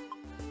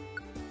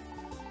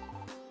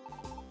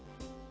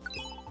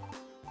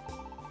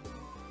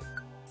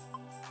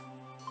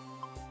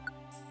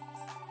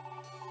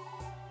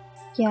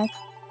 Yes.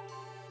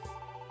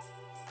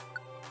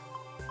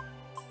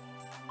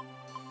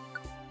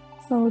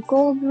 So a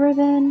gold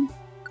ribbon.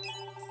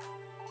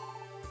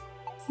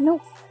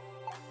 Nope.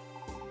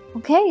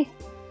 Okay.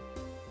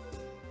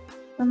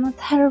 Then let's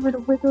head over to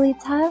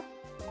Wigglytuff.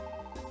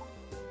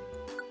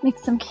 Make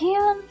some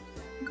camps.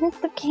 Miss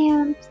the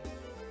camps.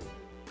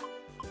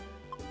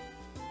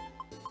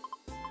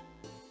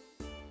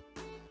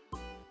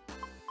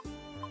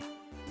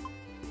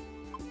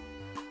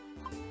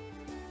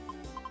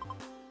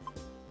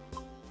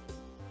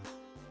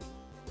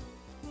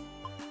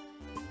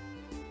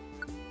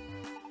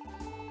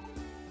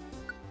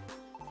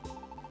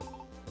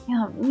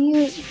 Yeah,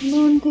 mute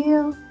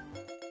Moondew.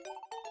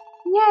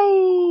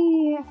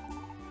 Yay!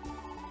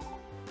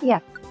 Yeah.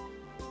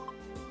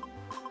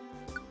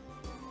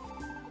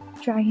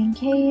 Dragon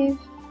Cave.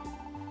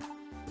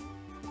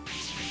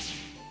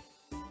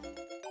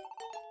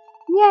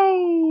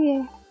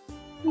 Yay!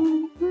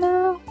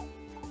 No.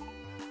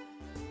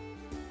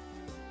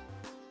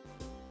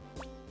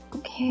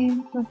 Okay,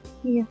 let's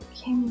see if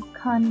King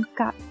Khan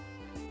got.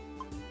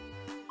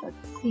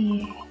 Let's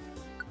see.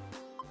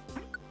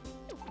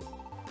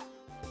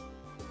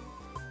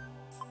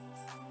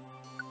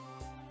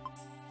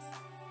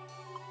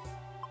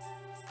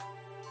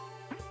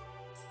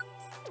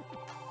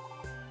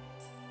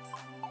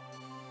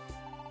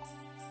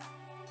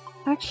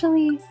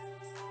 Actually,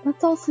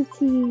 let's also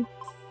see.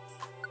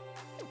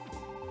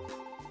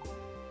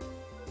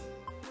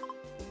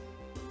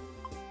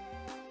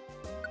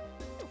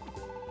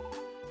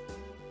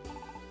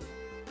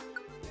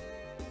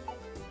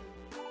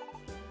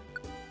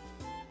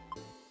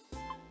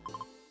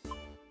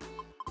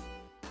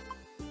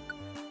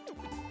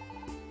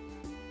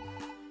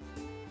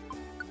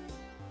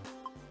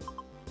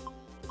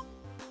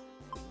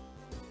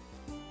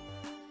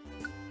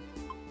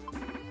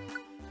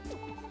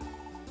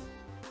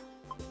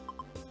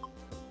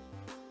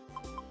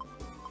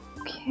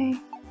 Okay.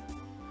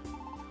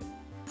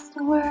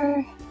 So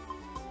we're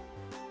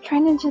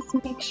trying to just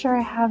make sure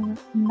I have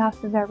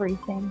enough of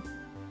everything.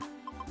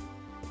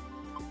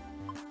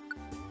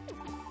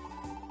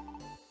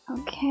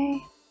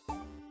 Okay.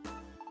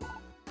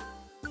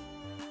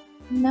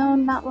 No,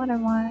 not what I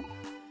want.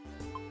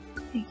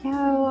 Take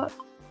out.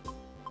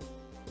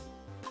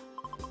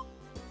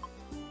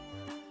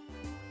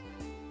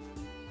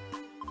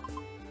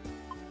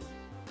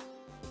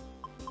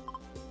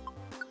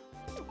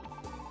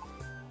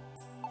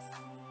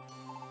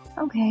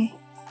 Okay.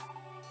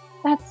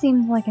 That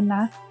seems like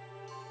enough.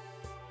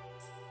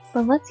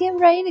 But let's get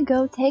ready to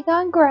go take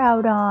on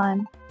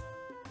Groudon.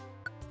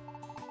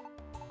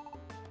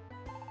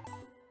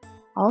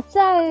 All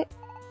set.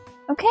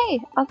 Okay,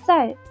 all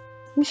set.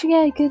 We should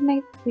get a good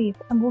night's sleep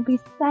and we'll be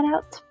set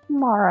out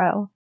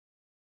tomorrow.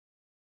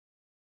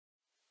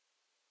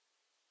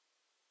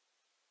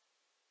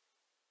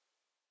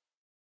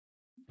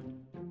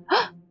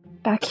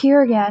 Back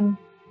here again.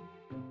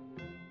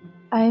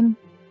 I'm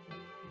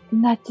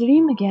in that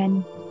dream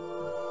again.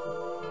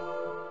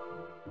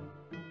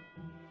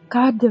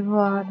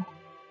 Gardevoir.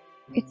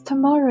 It's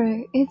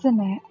tomorrow,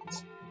 isn't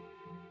it?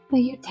 That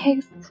you take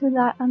us to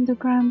that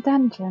underground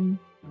dungeon.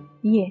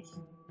 Yes.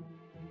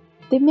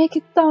 They make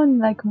it sound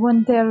like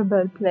one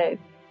terrible place.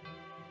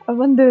 I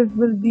wonder if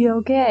we'll be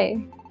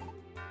okay.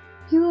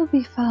 You will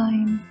be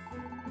fine.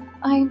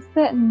 I am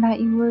certain that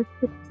you will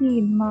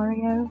succeed,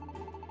 Mario.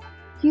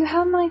 You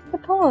have my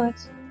support.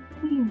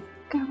 Please,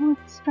 go with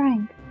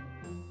strength.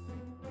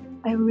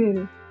 I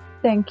will.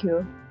 Thank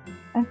you.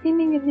 I'm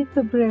feeling a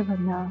little braver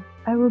now.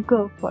 I will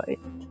go for it.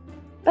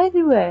 By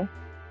the way,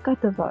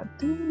 Gardevoir,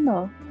 do you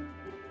know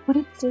what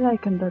it's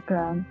like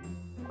underground?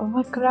 Or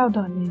what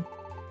Groudon is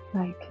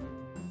like?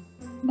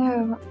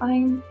 No,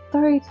 I'm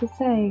sorry to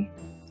say.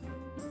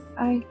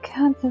 I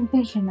can't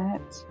envision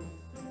it.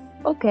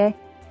 Okay.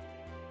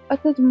 I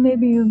thought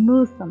maybe you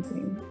knew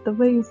something, the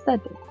way you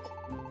said it.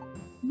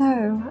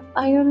 No,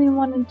 I only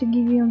wanted to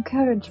give you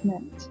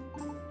encouragement.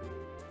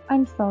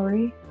 I'm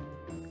sorry.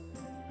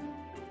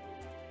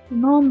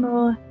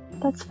 No,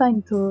 that's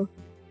fine too.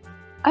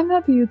 I'm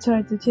happy you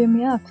tried to cheer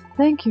me up,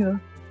 thank you.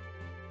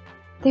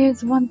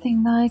 There's one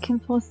thing that I can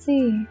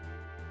foresee.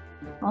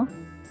 Huh?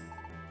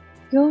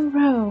 Your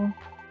row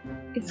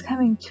is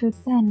coming to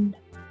its end,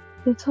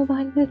 little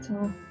by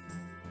little.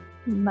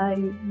 My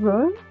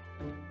row?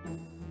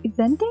 Is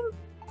ending?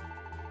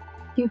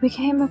 You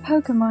became a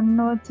Pokemon in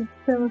order to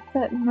fill a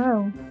certain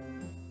role,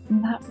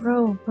 and that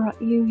role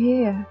brought you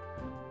here.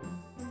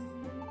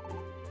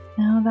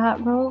 Now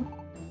that role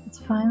is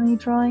finally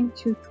drawing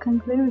to its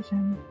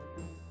conclusion.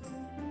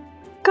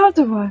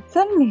 Gardevoir,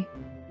 tell me,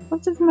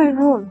 what is my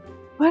role?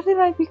 Why did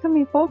I become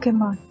a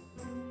Pokemon?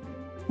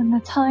 When the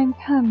time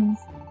comes,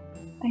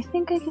 I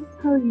think I can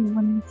tell you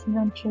when this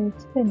adventure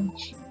is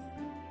finished.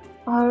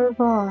 Au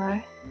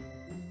revoir.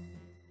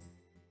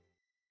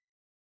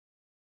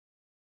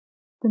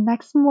 The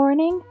next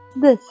morning,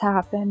 this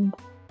happened.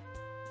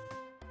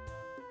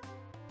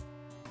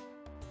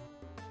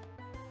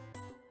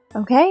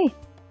 Okay,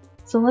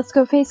 so let's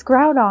go face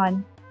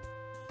Groudon.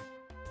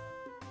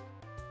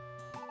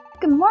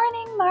 Good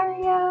morning,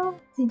 Mario!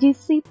 Did you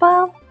sleep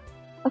well?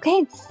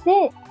 Okay,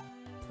 sit!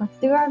 Let's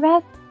do our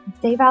best and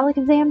save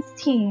Alakazam's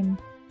team.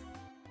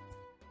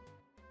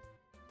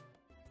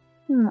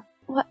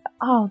 What?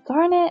 Oh,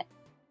 darn it!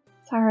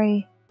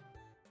 Sorry.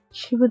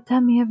 She would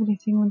tell me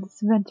everything when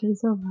this adventure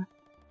is over.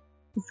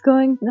 It's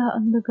going to the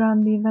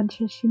underground, the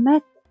adventure she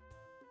met.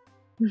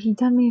 Would you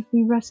tell me if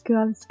we rescue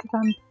Alice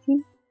on the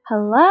team?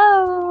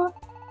 Hello?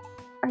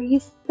 Are you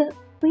still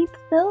asleep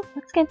still?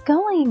 Let's get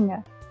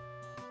going.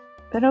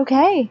 But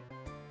okay.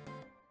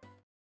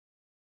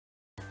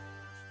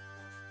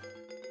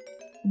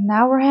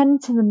 Now we're heading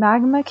to the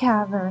magma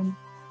cavern.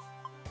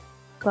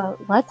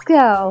 But let's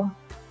go.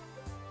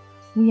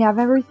 We have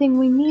everything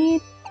we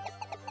need.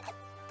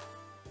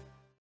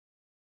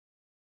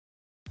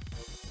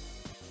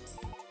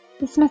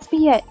 This must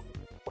be it.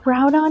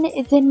 Groudon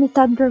is in this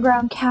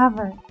underground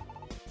cavern.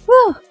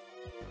 Woo!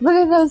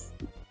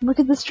 Look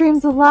at the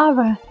streams of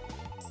lava.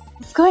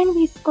 It's going to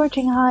be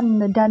scorching hot in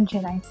the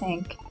dungeon, I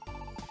think.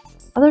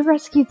 Other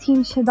rescue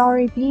teams should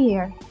already be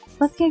here.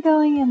 Let's get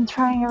going and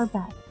trying our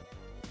best.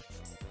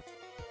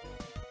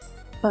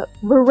 But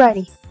we're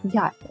ready. We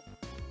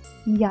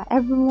got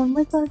everyone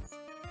with us.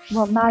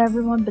 Well, not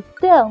everyone, but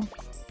still.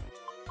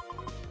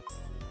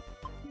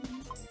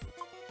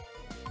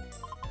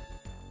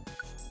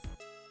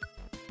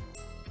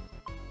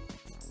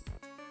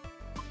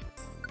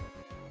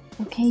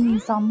 Okay, you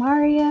saw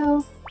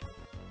Mario.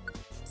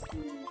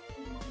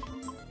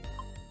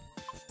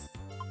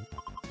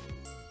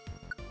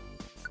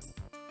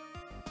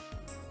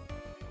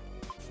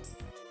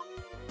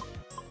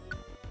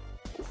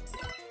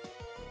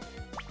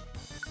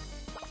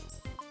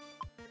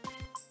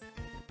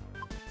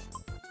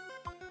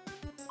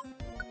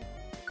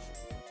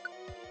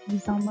 You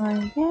saw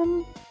Mario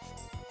again.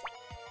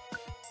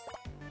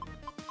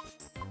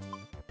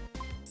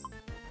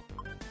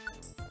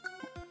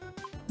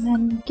 And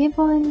then give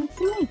one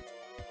to me.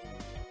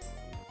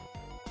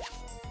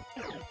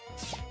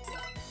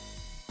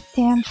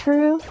 Stand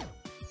true.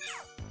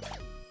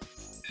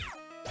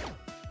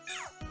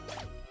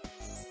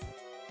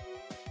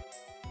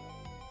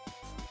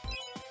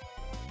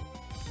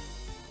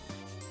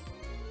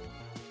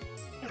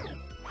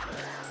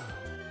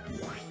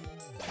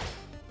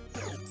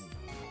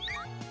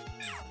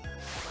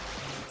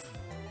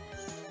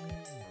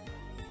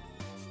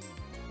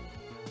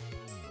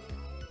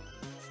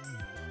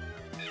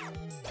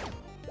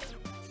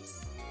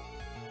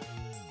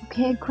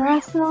 Okay,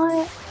 grass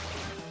knot.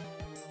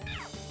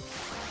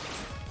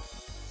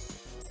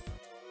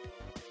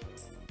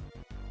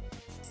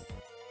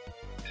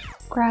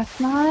 Grass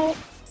knot.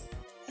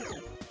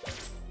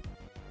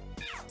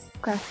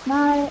 Grass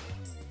knot.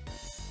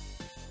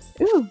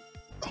 Ooh,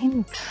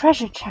 tiny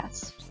treasure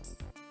chest.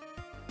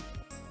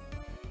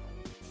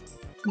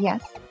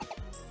 Yes.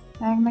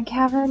 Magma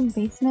cavern,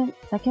 basement,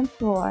 second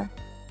floor.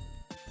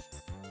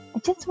 I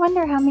just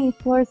wonder how many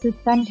floors this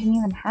dungeon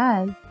even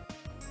has.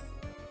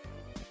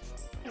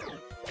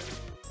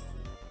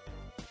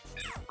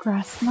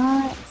 Grass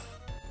knot.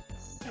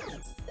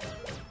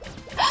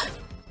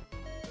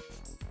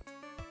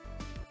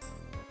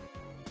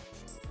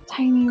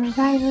 Tiny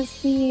revival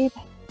seed.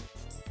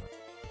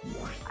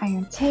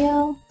 Iron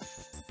tail.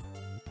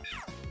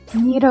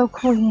 Nido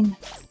queen.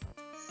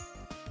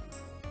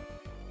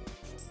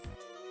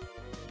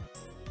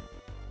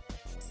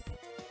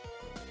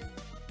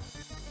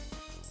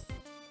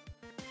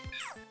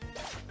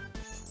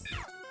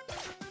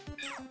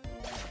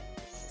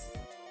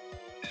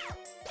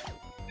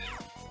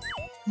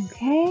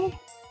 Okay.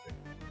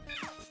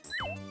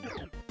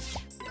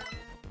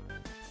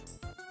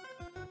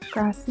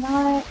 Grass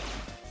knot.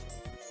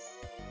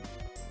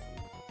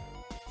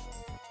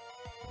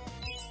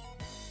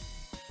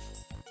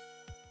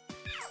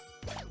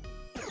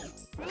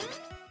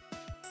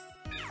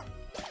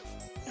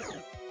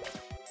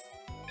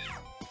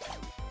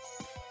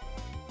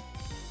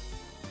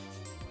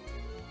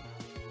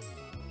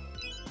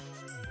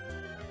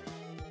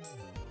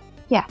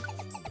 Yeah.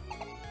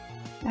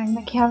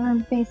 Magma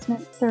cavern,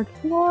 basement, third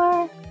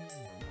floor.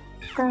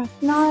 Grass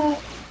knot.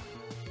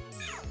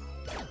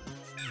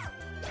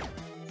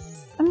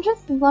 I'm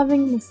just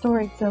loving the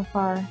story so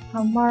far.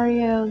 How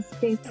Mario's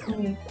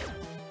basically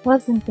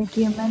wasn't a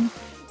human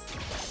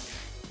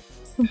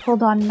who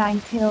pulled on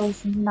nine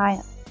tails,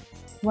 nine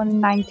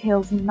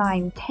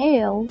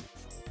tails,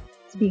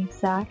 to be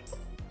exact.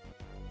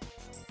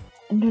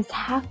 And just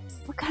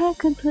what kind of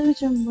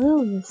conclusion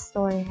will this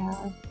story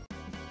have?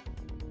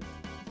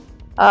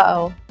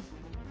 Uh-oh.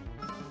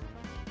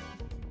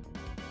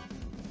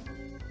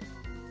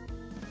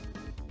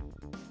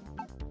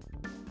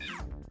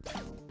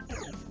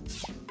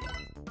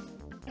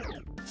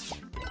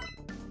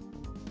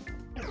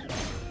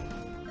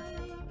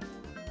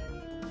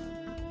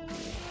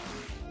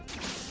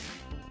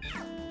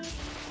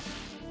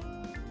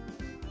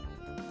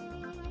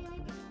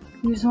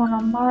 Use one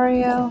on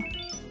Mario.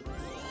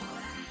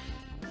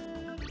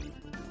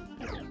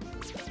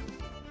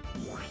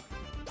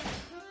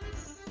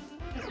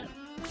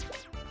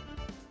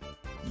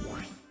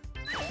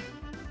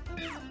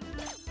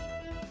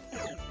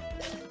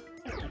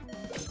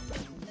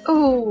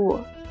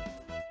 Oh.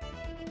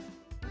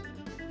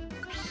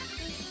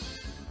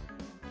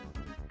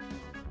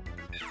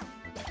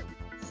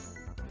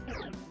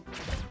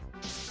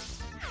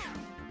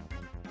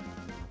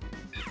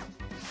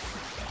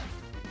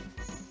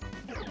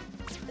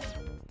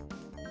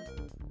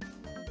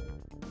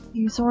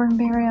 Use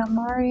Hornberry on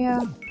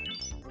Mario.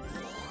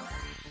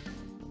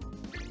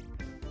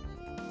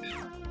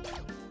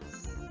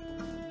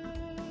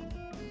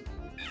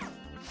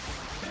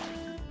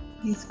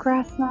 Use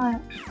Grass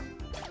Knot.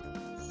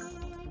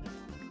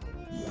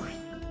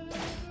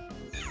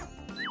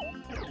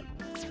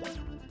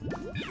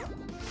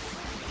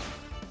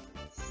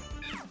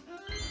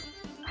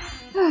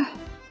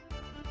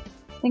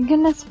 Thank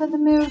goodness for the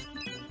move.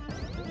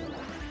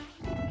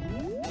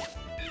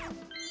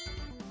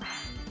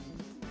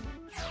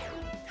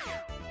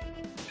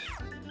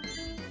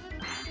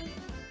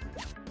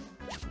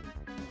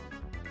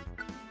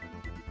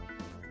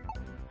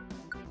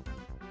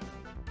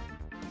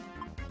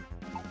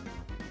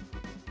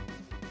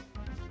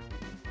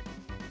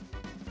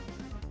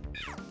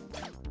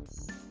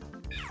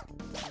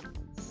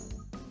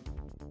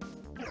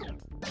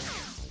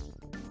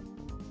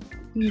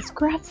 Use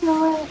Grass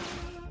Knot.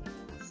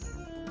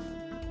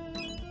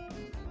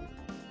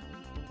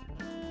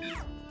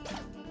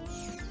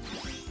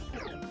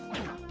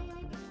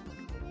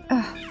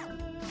 Ugh.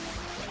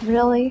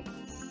 Really?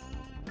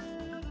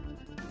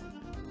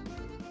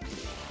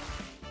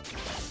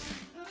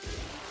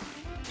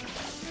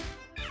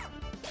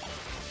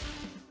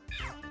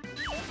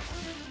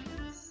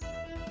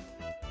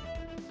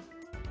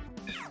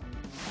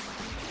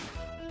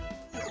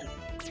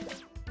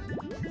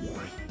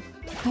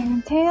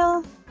 Iron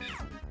Tail.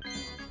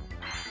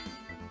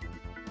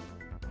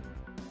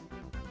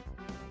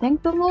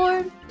 Thank the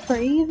Lord for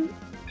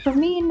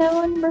me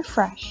knowing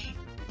Refresh.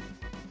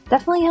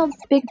 Definitely helps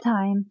big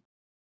time.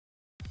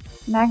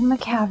 Magma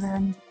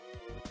Cavern.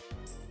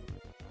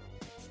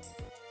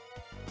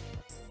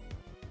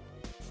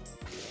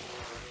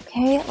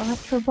 Okay,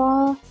 Electro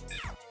Ball.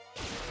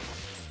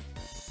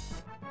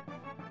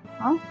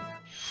 Huh?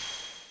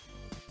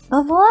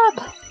 Level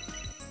up!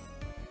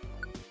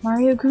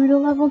 Mario grew to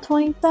level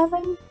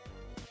 27?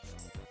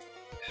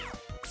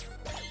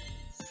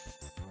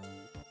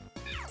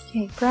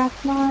 Okay,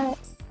 Grass Knot.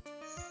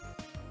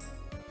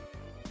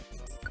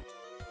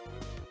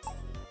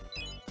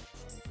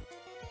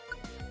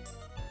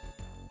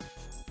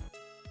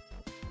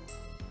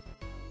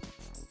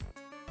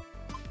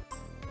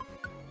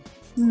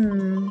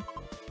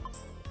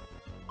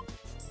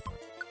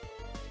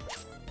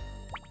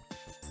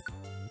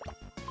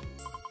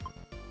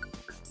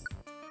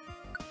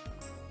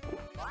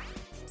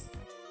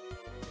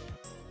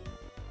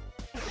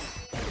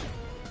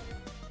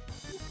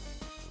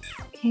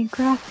 Okay,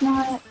 Grass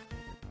Knot.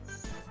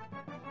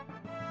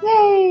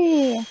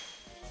 Yay!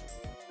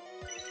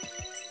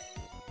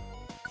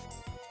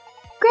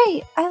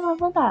 Great, I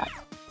leveled up.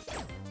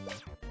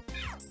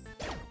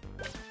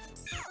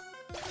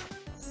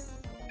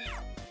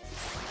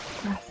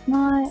 Grass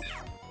Knot.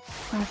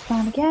 Grass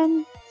Knot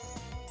again.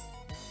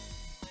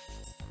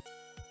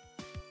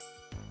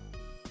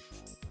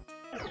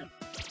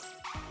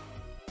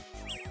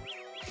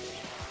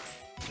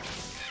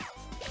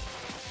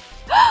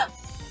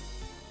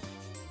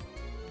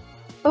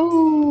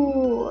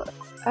 Oh,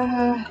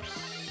 I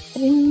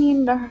didn't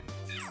mean to.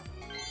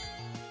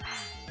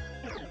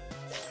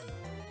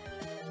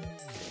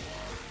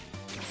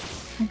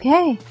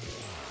 Okay.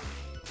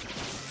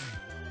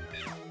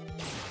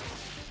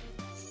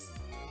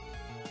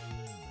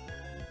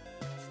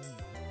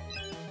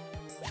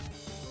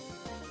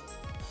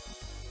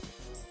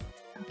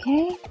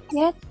 Okay,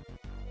 yes.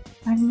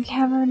 Magma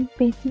Cavern,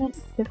 basement,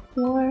 fifth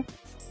floor.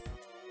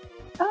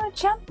 Oh,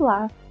 jump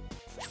block.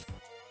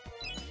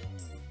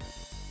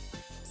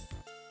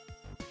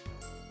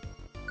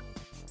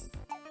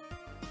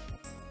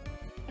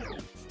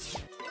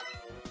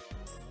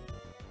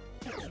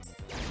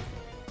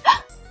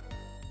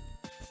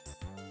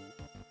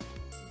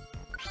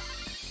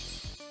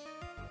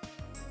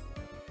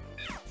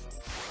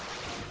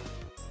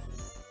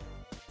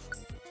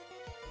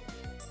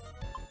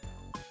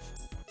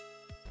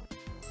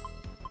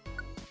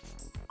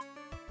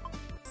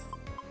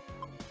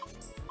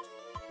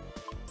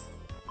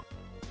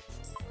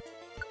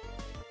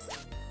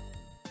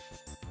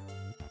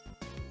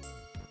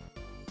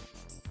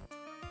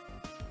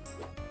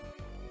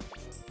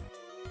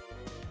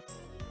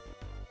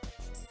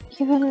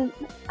 Give it an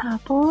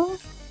apple.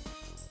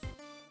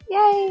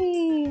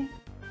 Yay!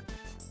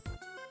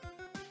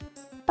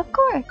 Of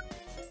course!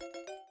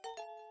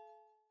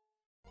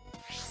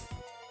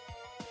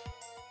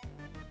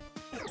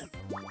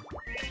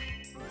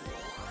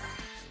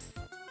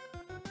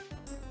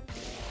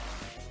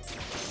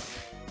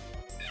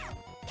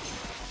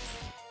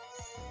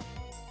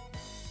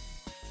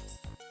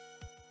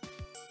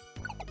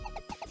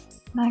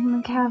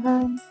 Magma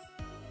Cavern.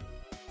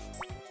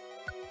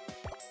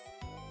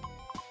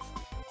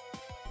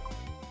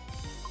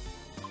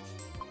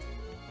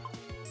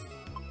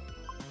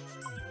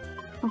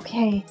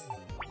 Okay,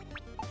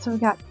 so we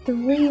got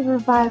 3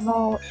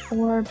 revival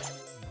orbs.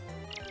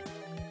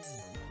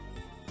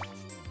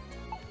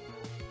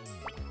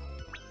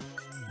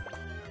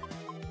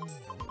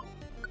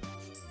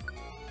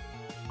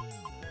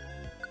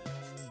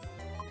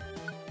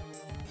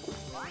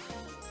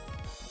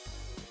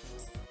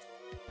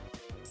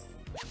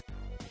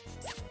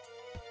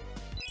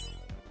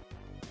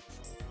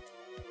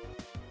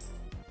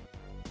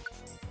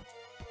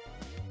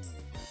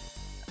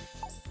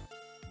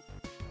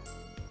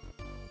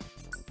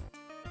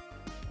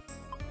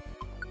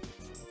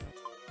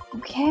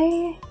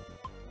 Okay.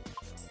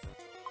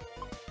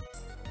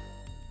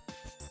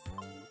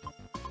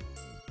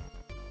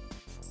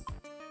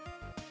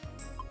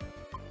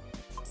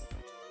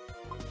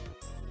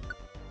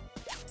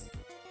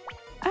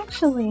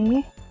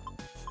 Actually,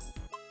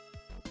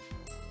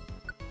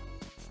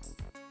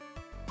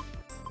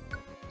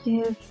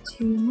 give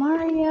to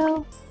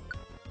Mario.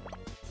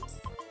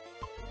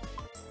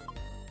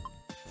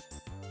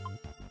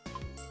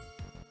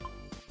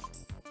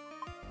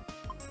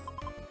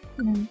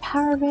 And then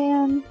Power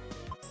Band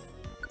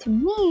to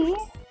me.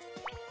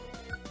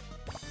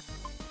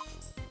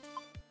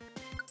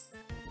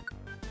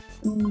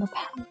 And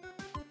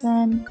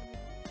then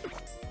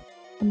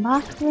the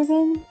mock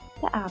ribbon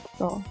to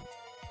Absol.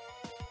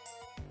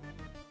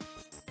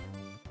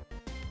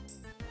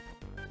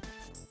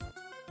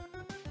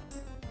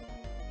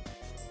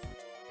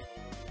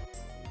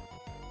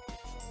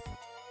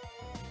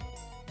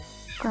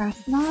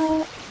 Grass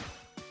knot.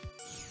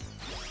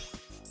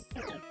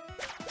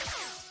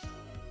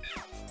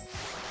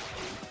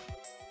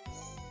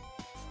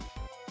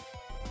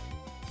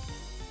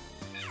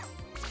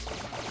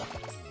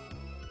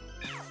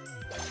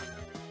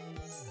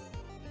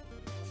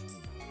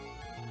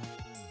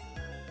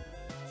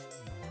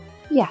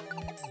 Yeah.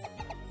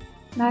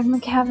 Magma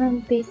Cavern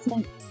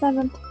basement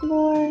 7th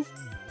floor.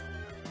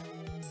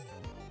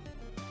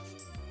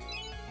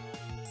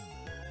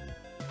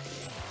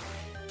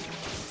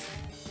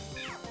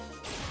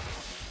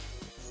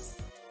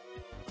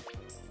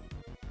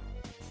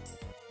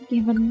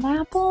 Give it an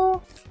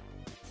apple.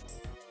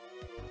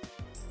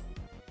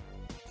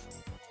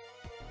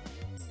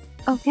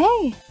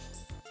 Okay.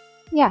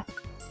 Yeah.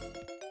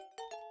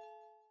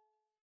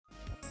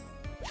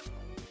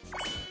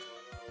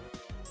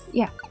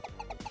 Yeah.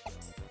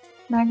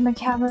 Magma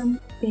Cavern,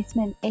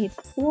 basement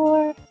 8th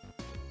floor.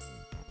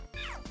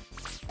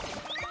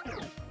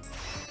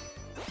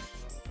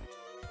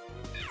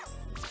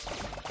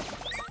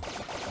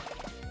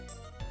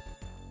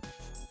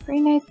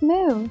 Pretty nice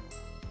move.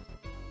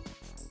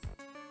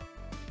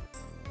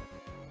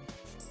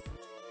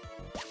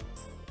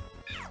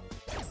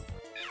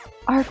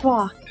 Art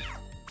walk.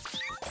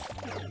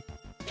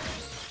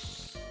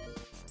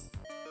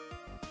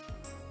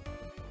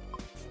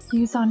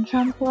 Use on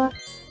Trumpla.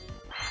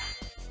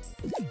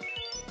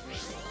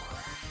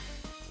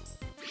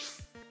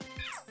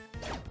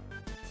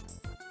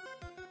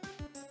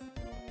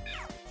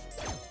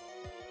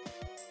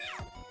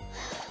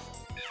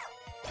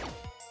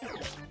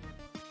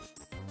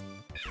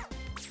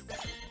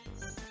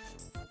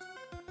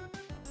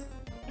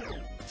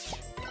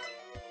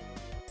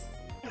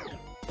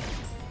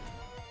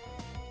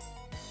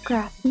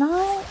 Grass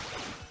knot.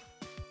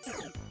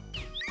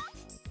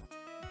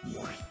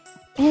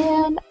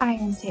 And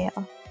Iron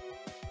Tail.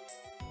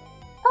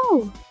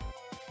 Oh!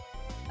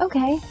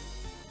 Okay.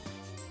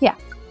 Yeah.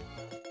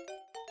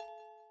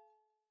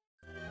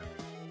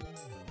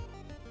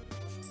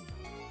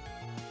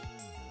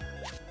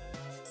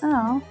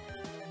 Oh.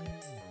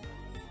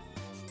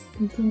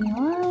 Continue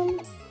on.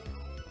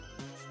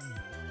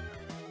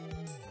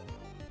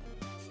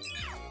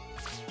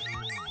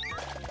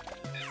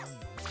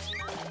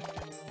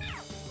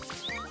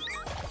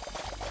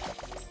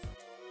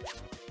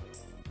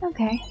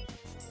 Okay.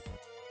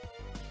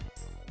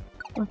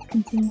 Let's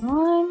continue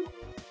on.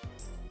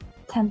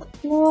 10th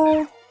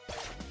floor.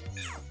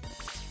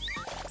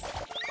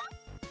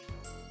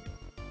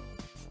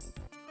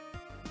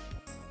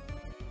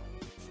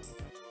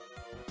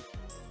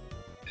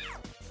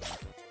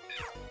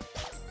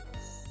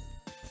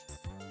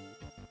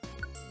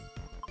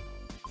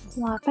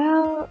 Swap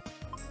out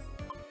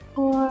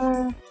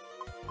for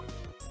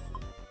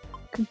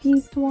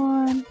Confused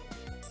One.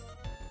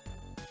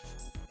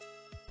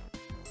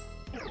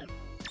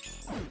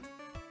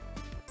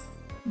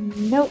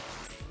 Nope.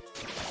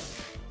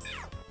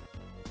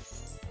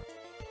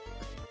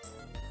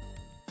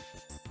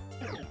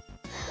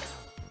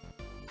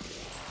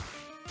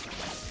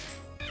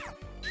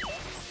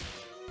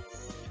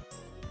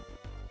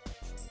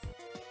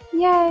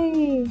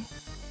 Yay!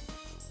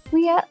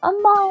 We get a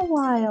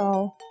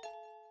Mawile!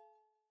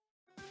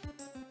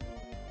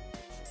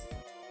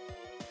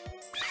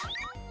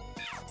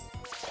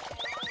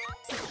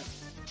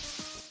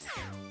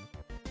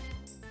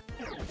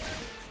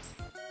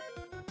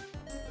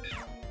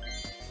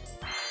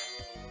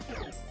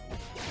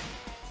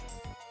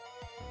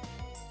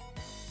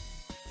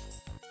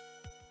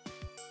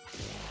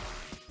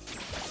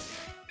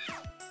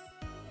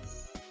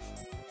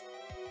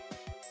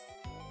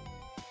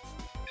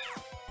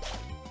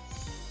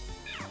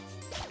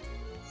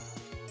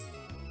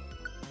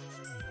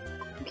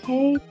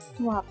 Okay,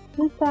 swap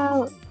this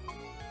out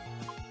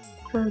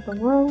for the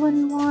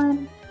whirlwind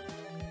one.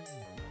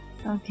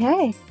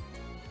 Okay.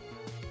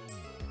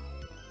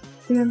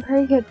 Doing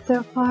pretty good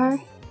so far.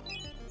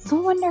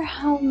 Still wonder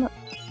how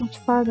much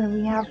farther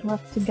we have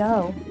left to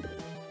go.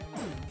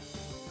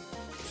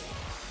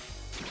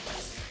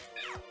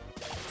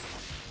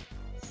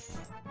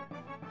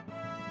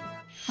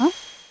 Huh?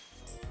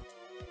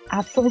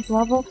 Absol's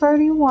level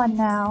 31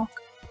 now.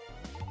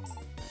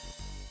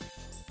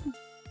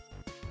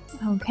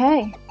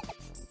 Okay.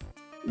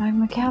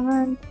 Magma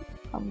Cavern,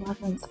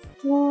 11th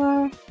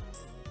floor.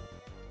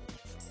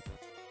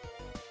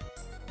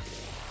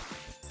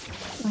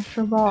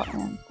 Mushroom Ball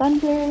and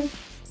Thunder.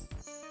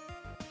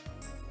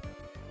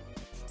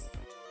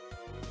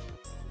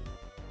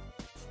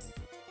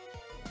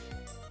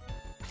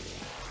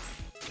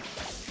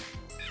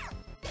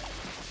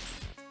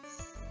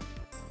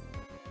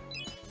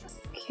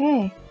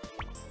 Okay.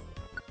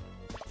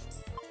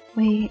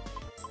 Wait.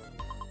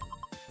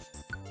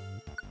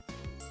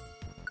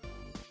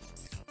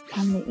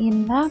 Time to eat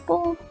an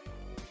apple.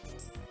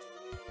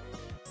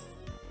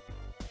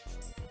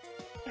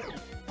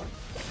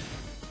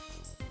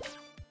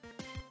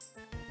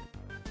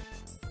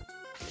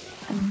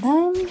 And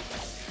then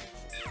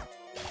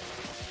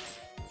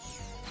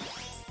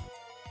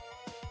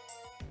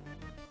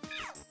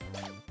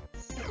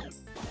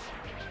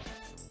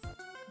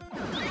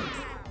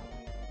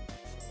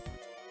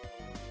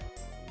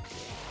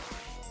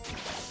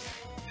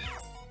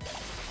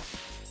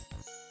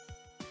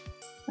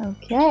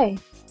okay.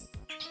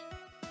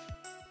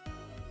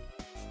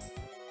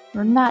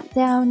 We're not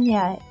down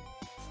yet.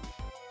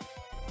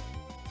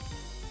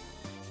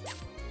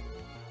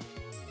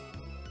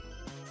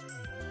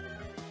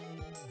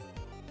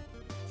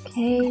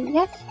 Okay,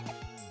 yes.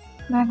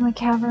 Magma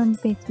Cavern,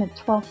 basement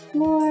 12th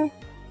floor.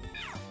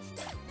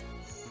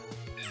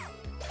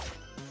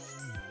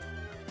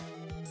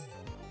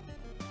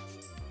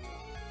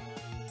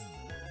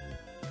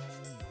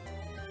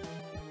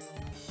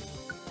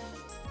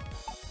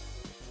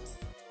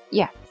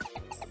 Yeah.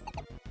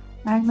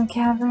 Magma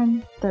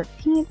Cavern,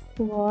 13th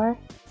floor.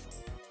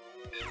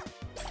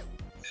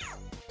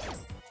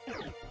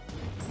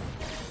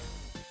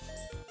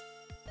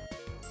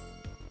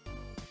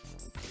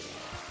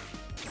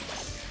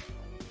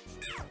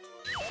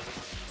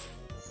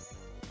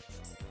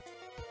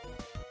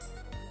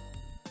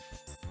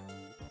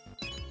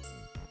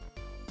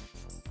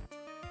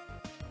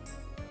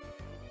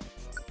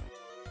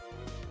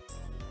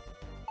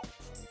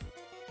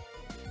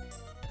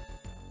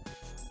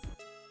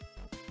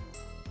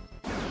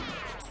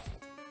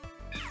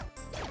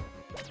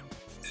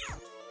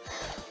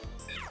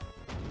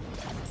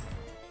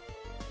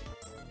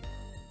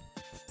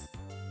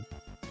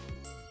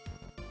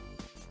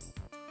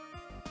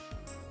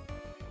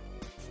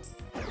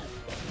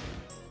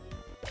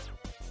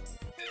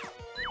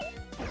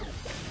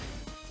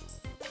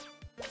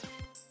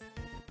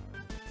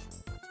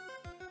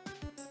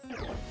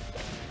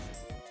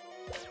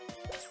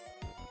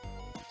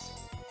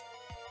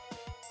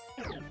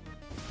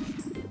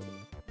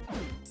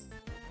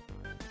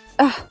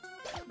 Ugh,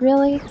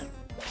 really?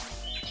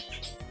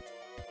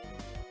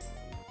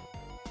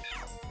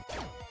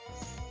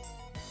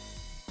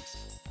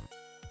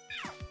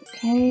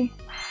 Okay.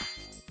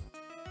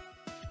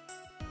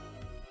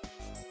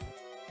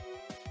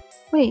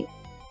 Wait,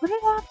 where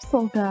did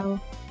Absol go?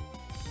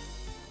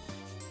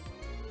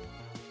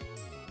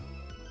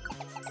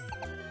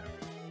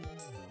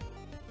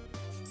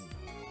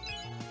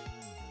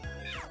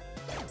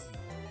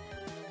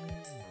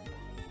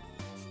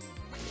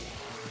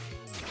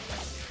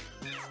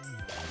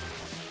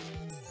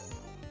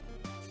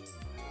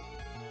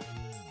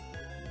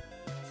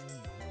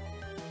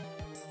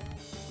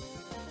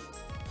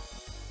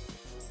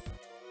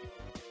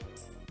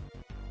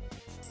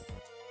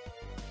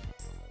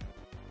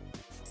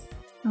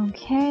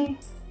 Okay.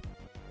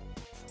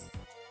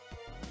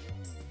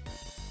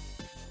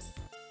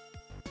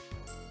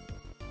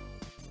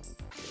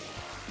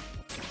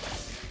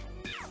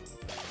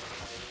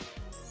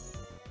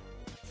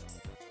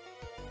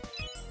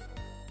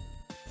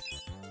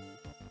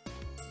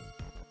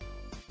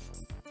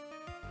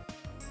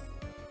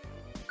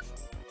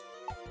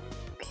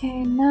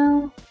 Okay,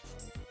 no.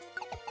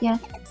 Yes.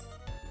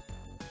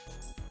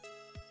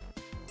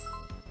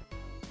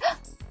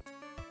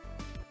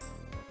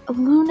 A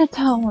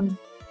Lunatone!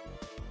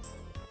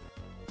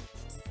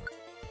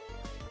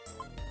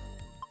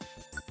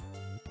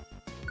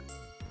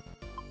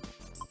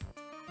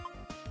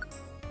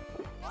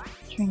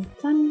 Drink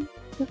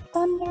the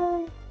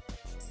thunder.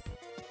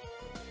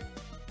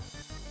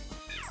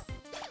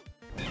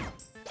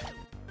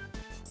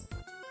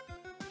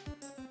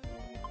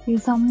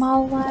 Use a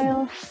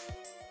Mawile.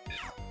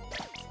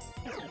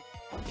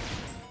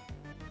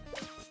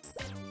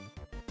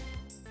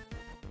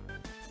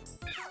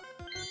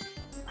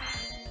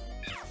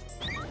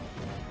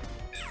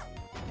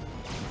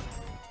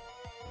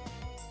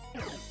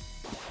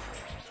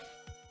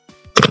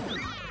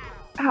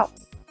 Ow.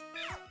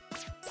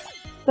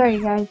 Sorry,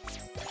 guys.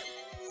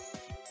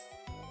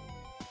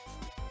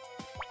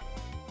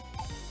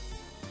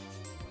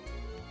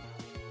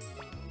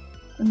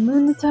 The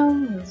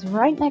Lunatone is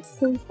right next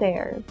to the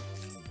stairs.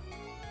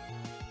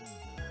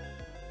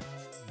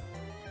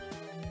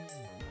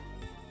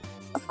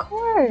 Of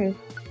course!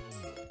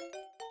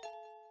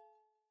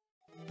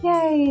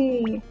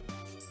 Yay!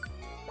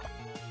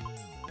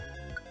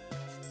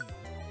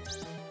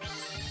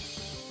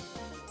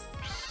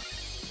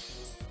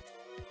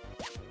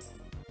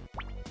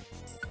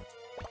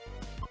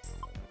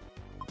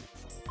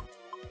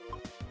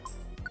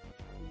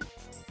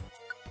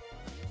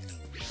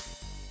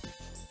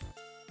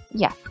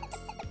 Yeah.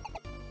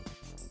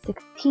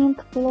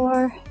 16th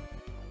floor.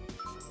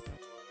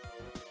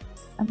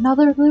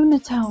 Another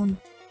Lunatone.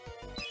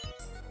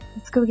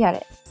 Let's go get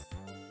it.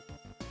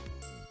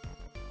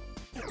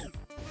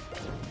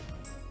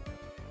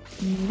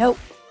 Nope.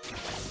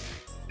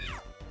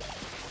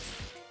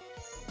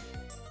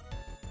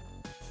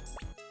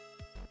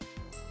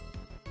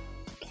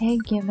 Okay,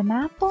 give an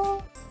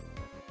apple.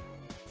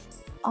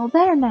 All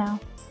there now.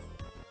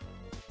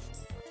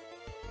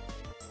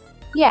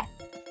 Yeah.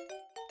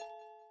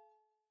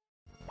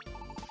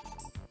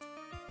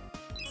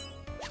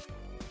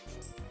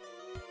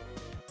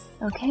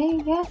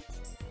 Okay, yeah.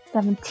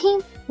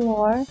 17th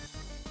floor.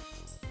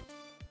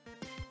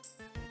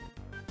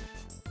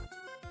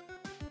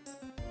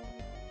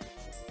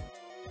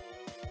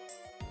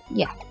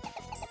 Yeah.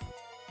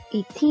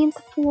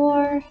 18th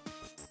floor.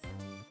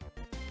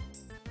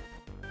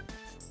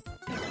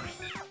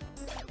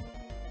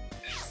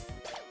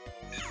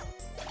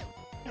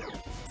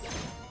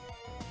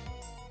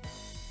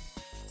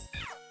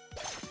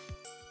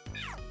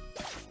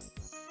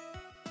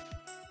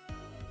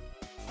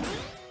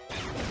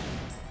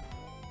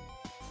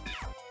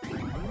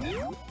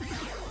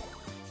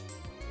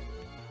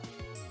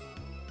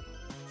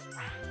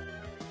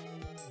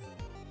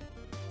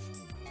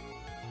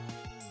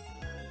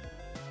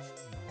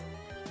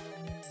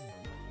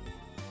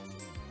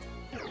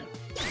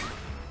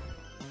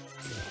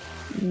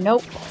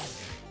 Nope.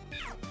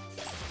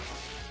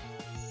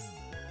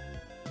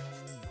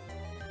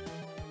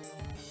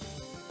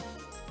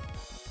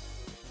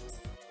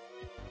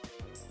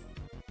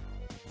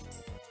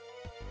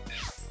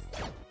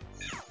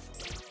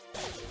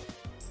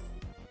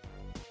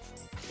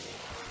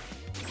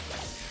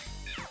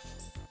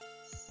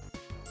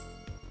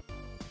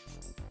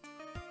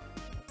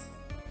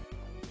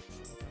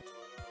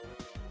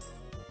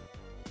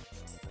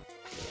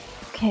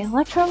 Okay,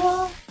 Electro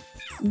Ball,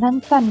 and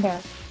then Thunder.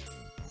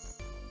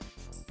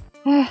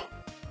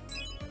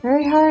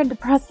 Very hard to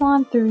press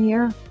on through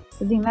here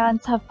with the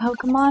amount of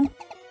Pokemon,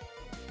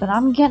 but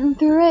I'm getting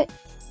through it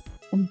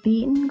and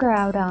beating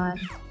Groudon.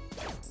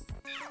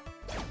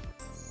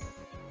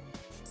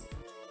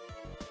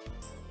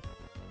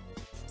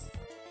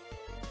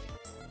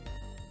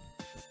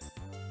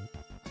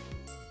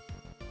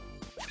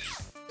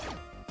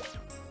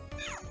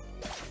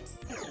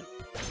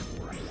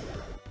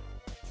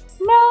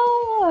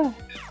 No!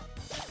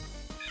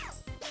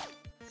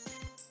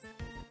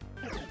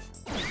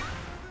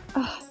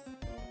 Ugh.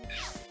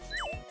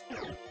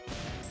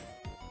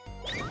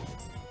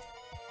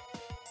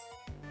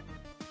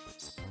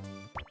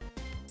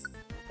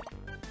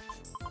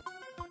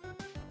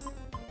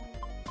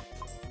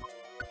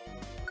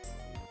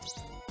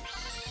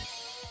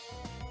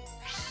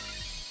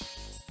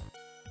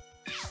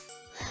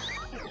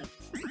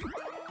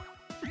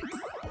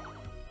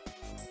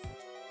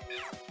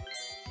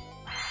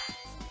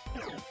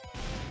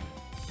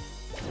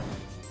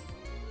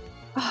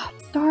 Oh,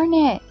 darn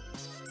it!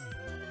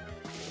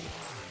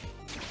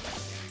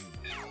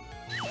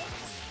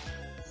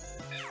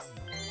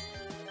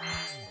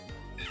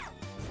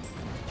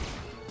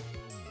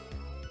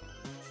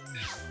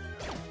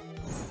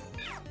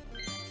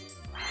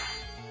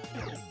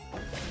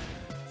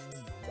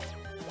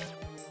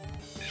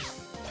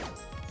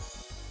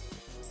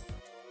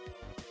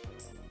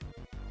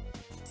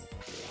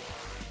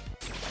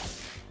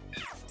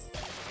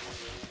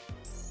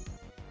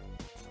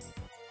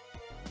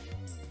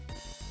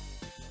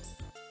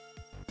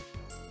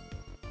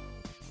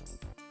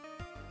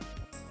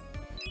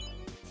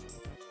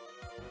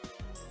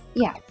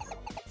 Yes.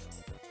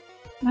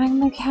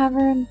 Magma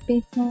Cavern,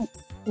 basement,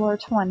 floor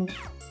 20.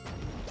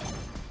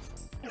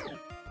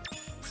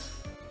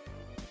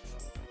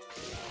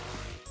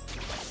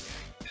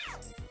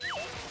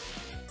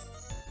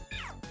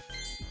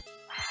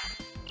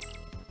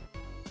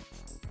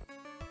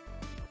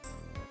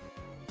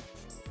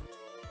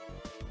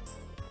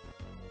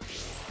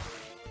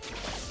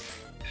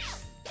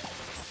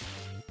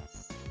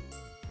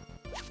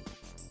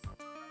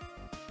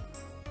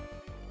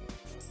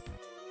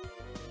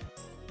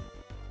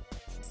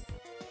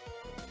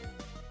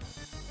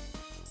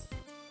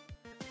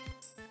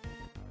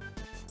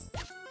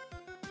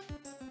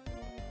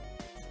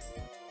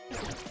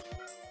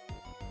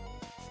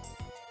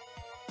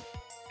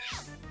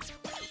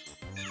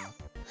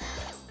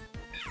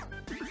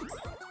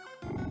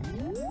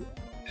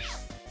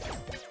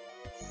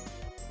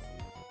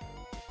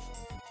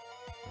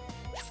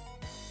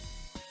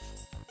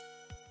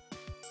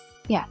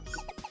 Yes.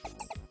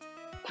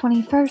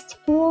 21st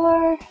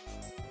floor.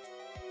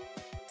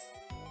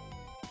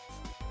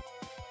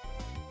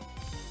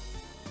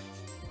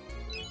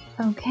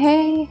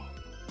 Okay.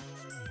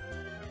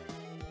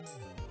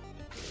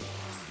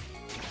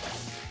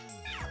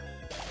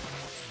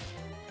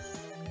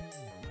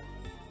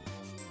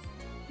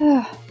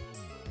 Ugh.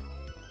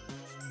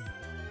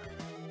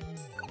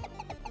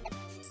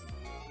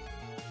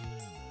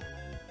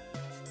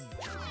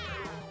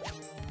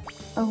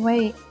 Oh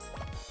wait.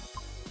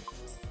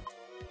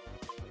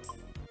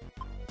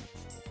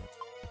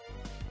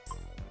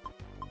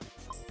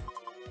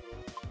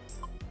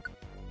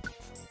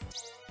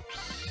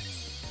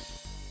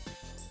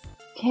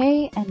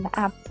 Okay, and the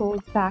Absol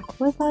is back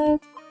with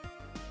us.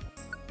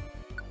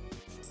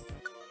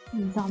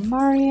 He's on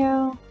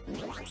Mario.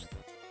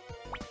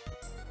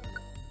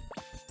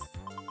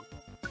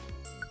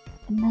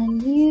 And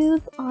then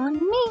use on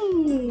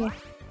me!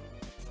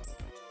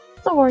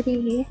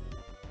 Swordy!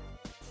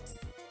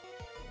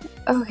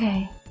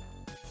 Okay.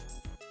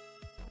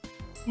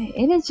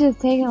 It is just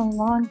taking a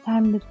long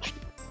time to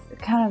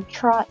kind of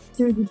trot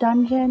through the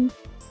dungeon,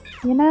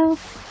 you know?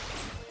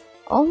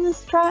 All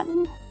this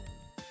trotting,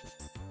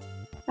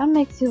 that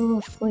makes you a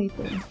little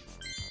sleepy.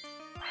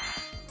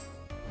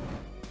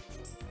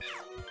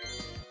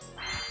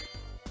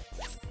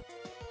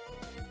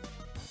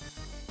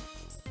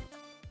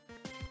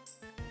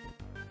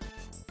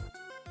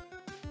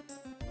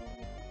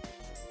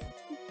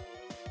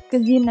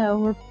 Cause you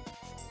know,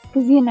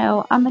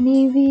 I'm an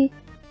Eevee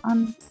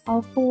on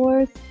all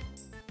fours,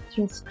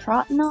 just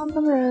trotting on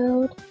the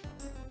road.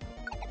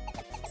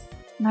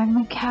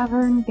 Magma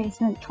Cavern,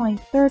 basement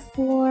 23rd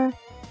floor.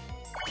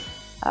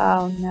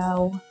 Oh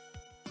no.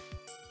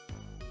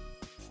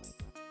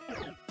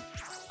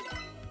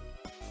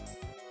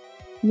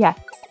 Yes,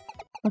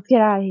 let's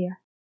get out of here.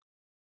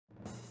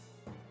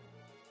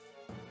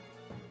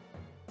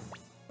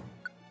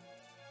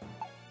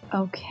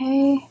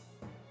 Okay,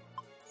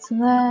 so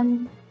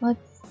then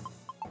let's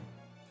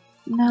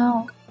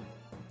now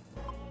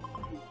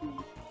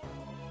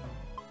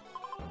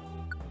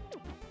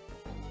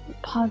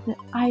deposit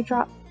eye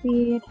drop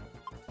seed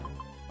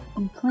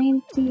and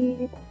plain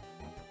seed,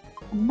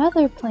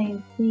 another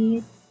plain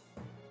seed,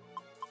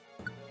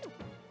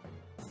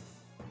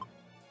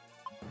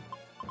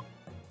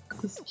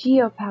 this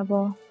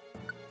Geopebble,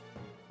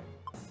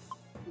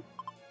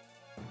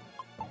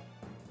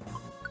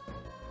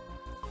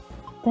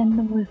 then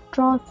to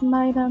withdraw some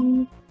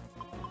items.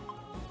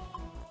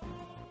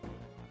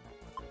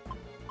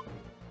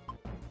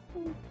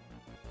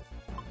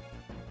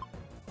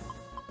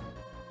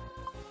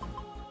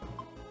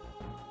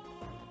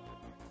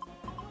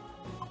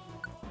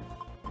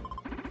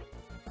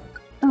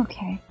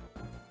 Okay.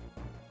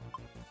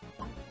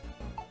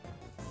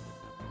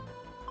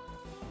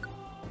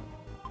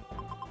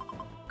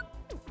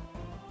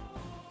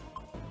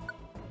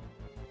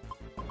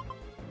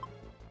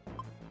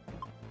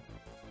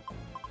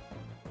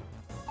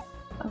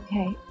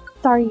 Okay,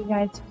 sorry you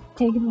guys for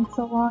taking me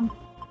so long,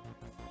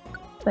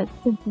 but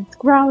since it's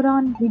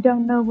Groudon, we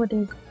don't know what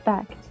to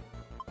expect.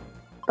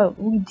 But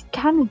we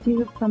kind of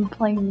do from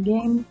playing the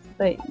games,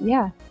 but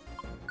yeah.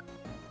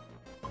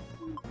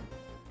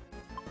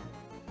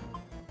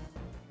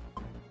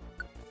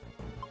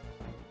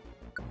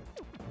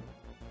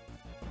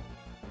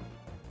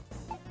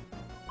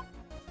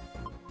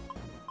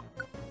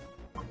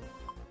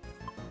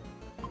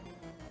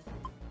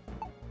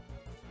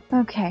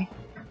 Okay,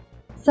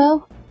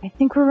 so I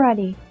think we're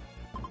ready.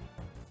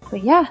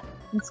 But yeah,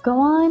 let's go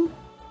on.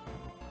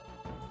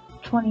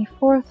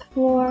 24th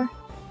floor.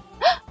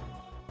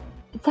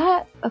 Is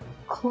that a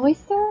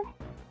cloister?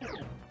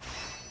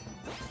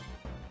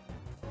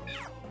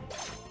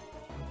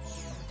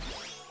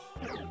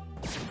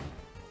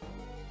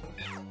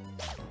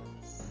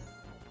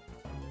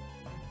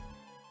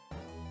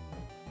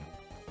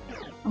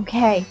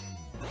 Okay.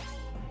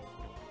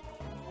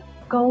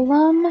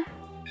 Golem.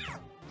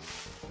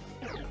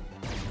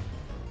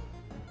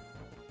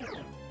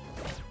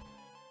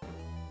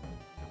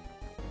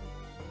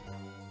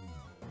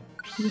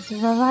 Use a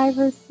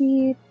reviver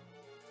seed.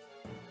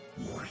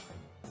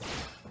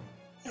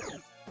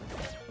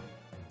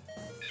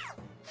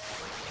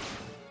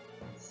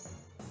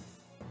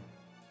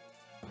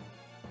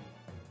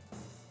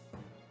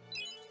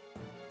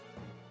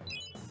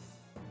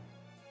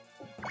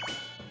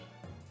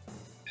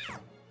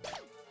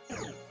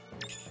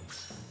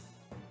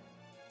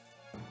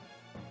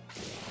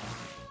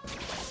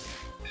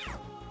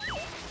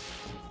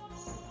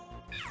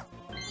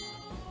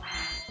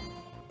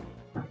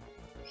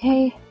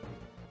 Okay.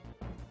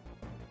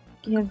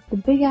 Give the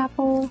big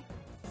apple.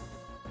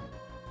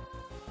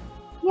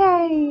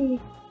 Yay!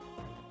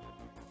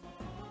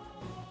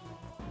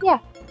 Yeah.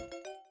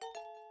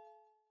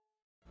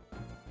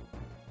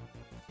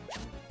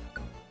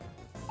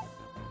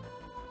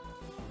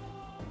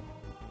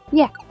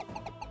 Yeah.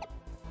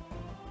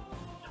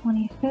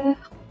 25th.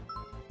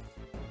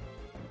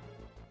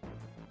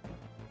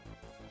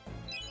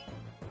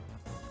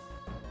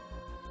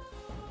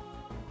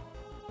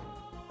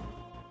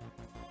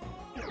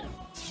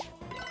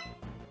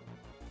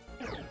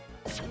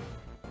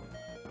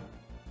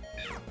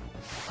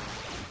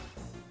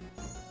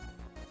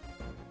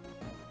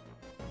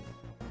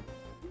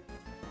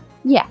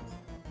 Yes.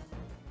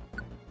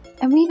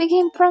 And we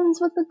became friends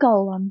with the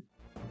golem.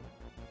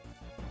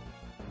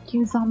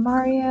 Use on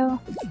Mario.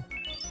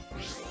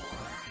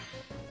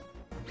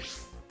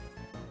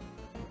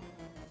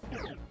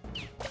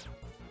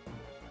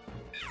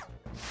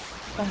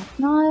 But if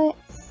not.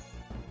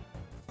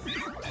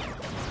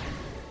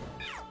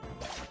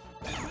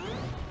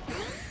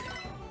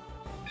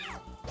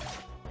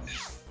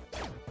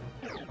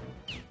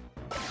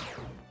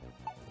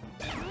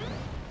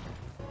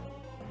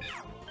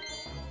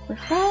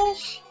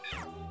 Refresh.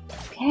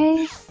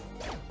 Okay.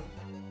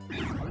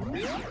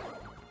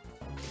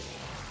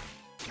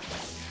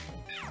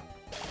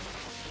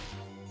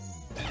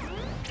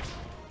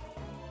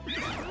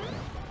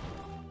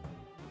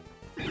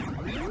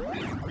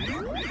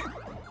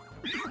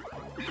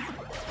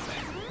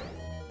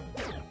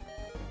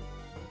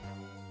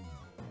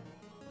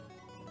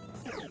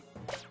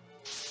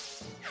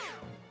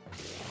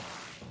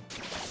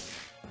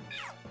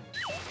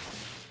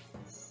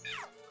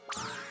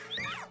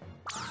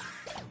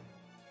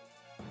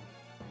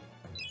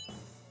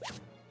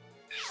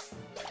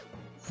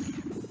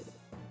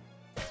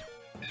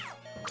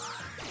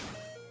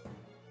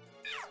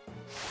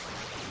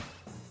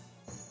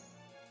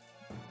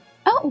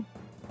 Oh!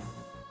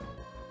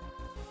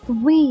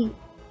 Sweet.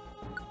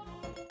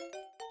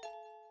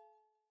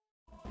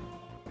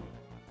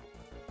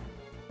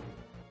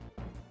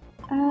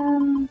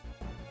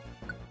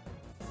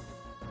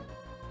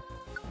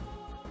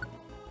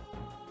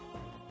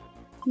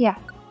 Yeah.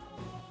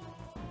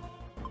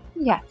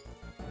 Yes.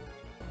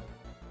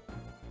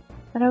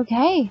 But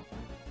okay.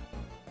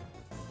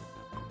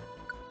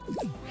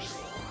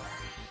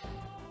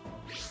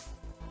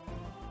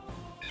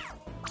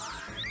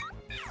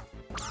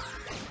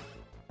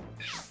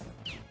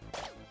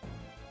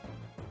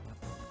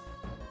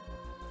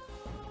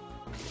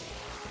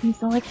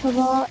 Use Elixir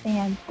Ball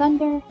and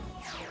Thunder.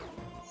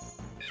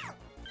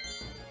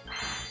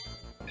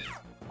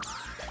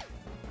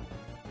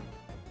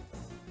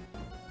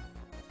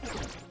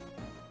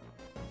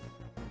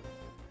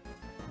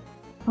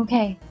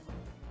 Okay.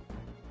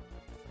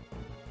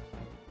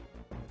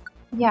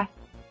 Yes.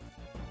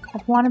 I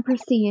want to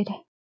proceed.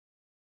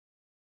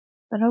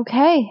 But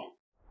okay.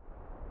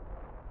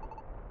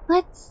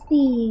 Let's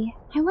see.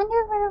 I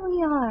wonder where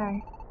we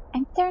are.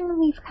 I'm certain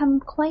we've come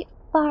quite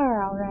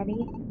far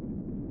already.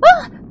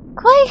 Ah!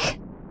 Quake!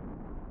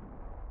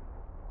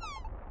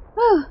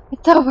 Whew,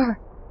 it's over.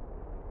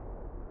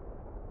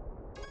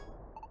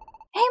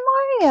 Hey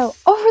Mario!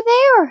 Over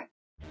there!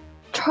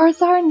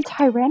 Charizard and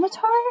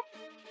Tyranitar?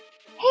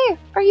 Hey,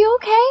 are you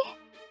okay?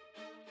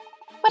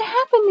 What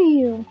happened to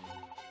you?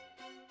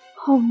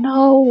 Oh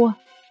no.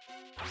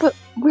 But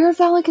where's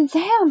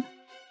Alakazam?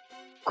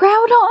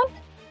 Groudon?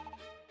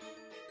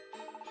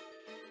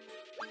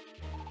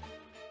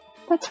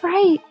 That's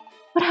right.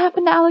 What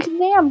happened to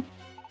Alakazam?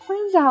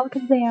 Where's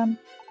Alakazam?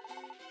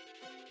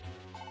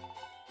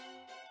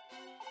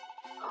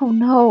 Oh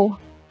no.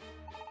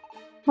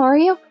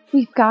 Mario,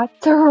 we've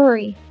got to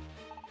hurry.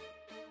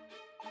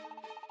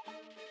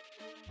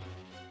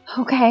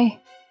 Okay.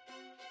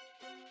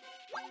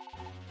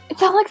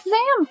 It's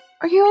Alakazam!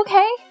 Are you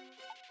okay?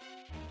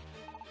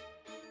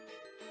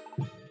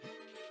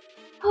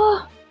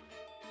 Oh.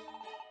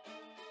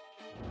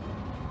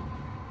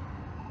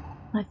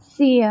 Let's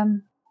see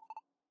him.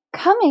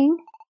 Coming?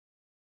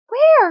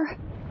 Where?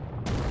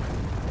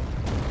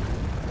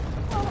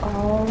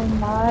 Oh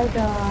my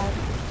god.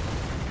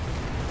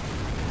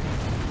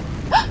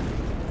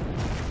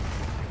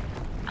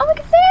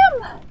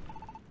 Alakazam!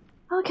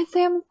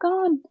 Alakazam is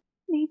gone.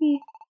 Maybe.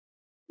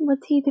 Was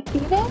he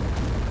defeated?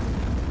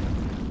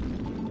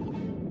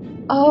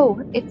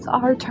 Oh, it's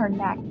our turn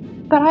next.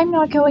 But I'm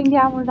not going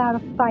down without a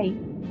fight.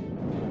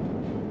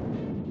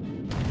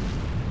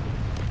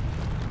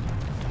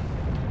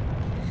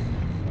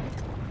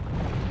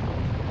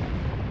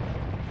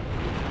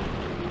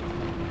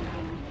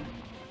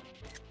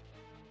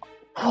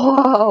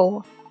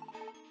 Whoa!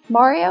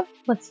 Mario,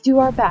 let's do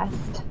our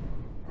best.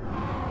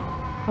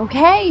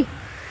 Okay!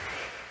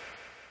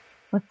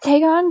 Let's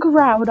take on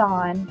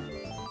Groudon.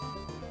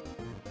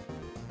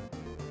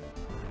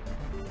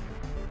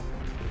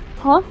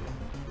 Huh?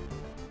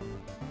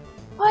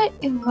 What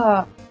in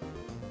the...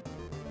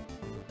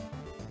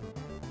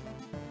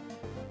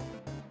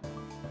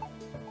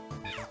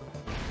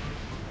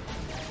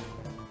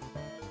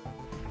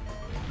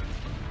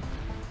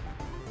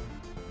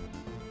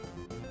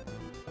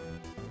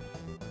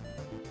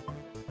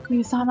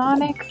 Use on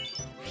Onyx.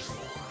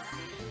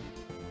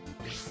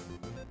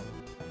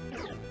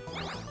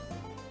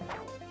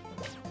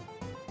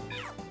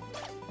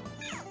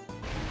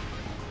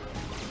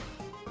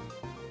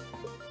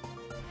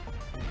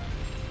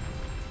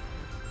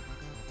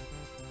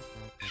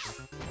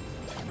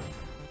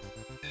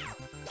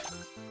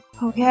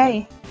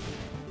 Okay.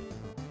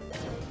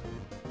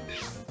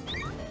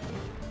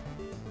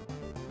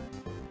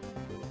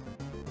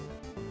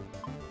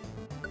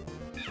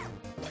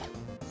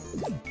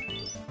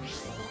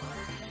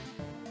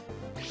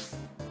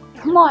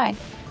 Come on.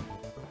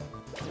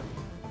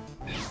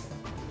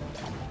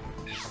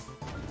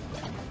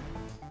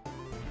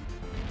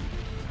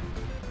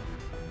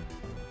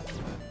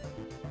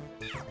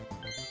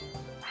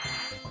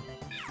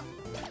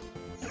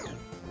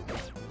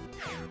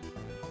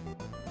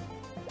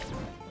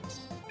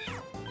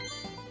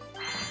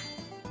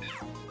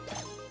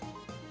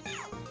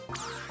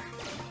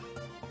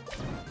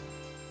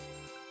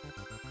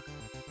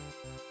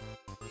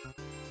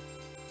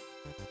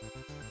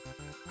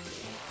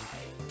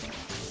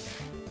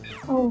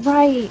 Oh,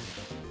 right.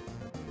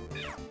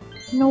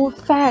 No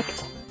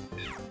effect.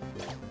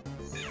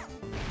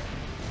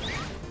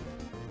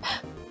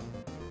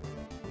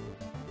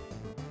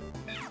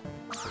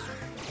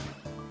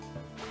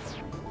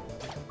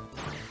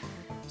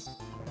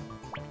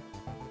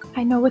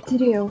 I know what to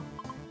do.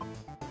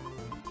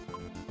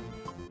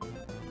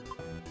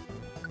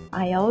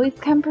 I always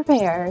come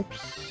prepared.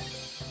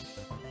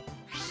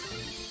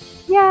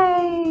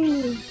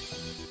 Yay!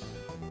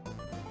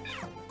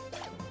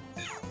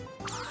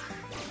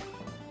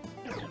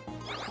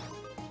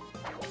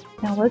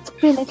 Now let's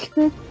finish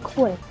this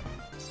quick.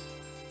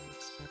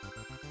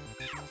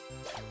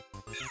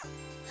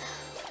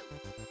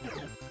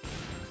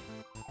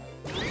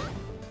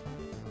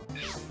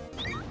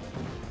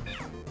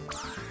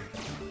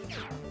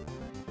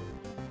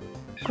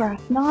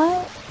 Grass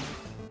knot.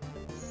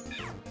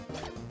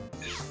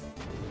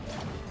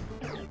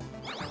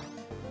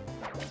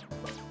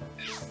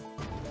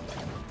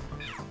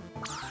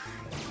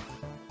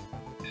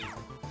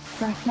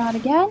 Grass knot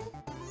again.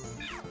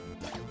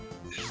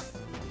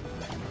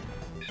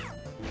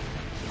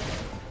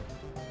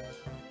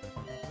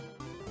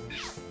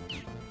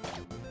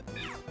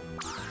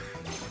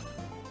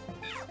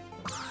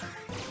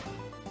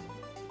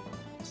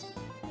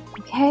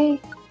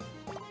 Okay.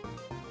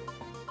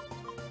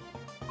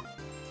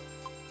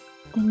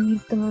 Then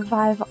use the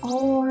revive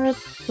orb,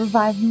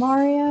 revive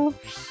Mario.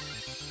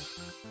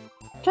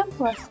 Jump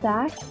left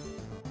stack.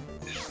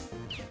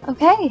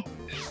 Okay,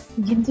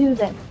 we can do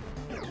this.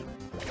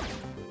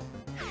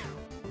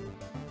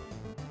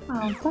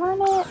 Oh,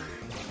 darn it.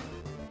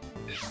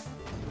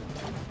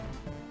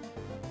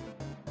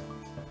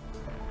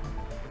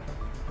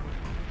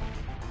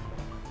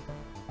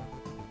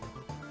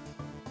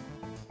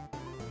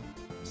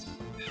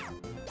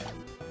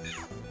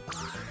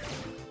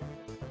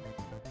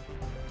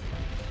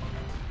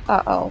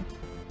 Uh-oh.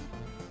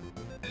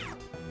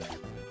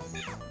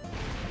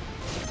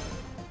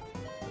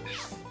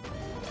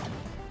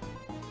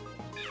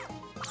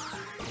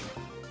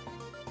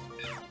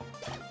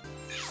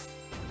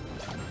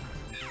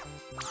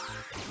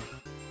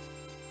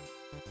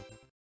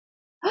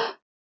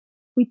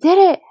 We did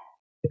it!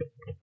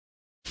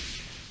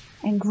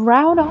 And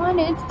Groudon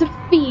is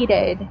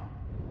defeated!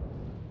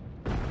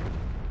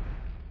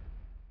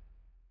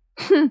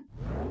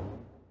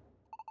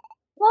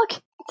 Look!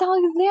 It's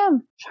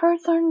Alakazam!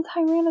 Charizard and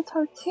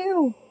Tyranitar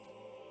too!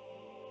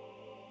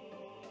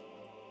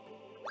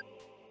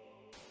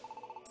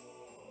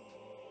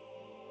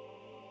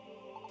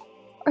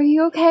 Are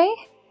you okay?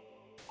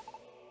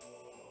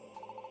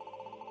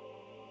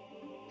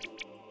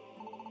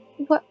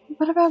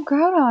 What about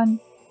Groudon?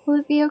 Will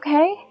it be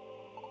okay?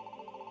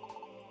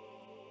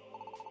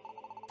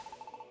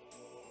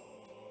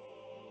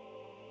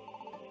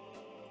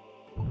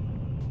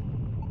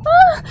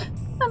 Ah!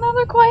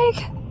 Another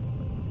quake!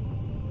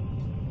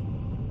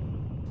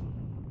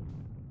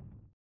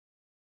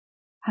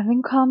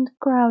 Having calmed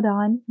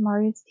Groudon,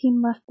 Mario's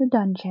team left the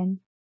dungeon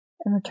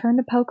and returned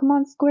to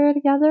Pokemon Square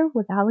together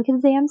with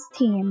Alakazam's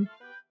team.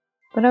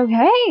 But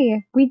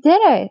okay, we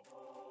did it!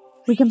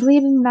 We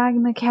completed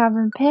Magma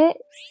Cavern Pit,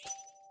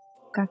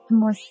 got some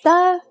more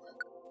stuff.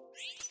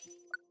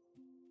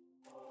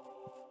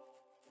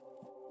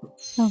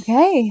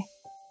 Okay,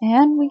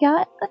 and we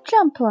got a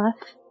jump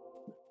left.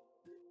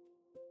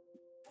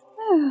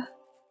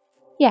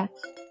 Yes.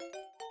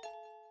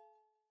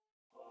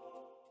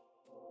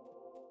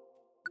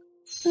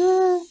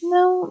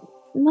 No,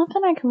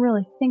 nothing I can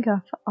really think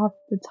of off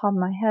the top of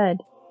my head.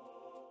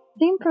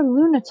 Same for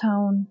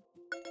Lunatone.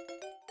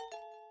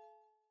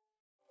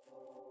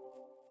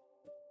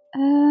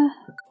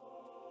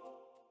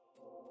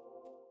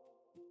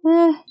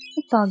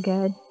 It's all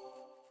good.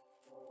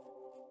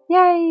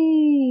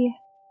 Yay!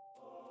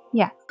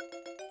 Yes.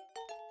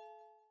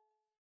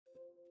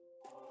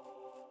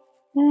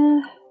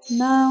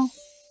 No.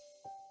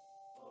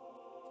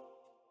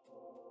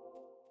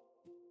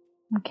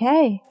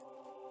 Okay.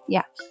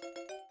 Yes.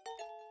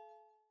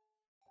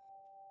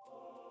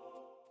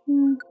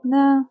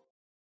 No.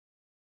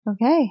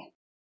 Okay.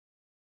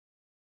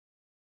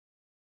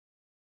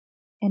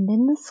 And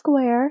in the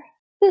square,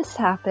 this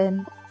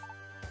happened.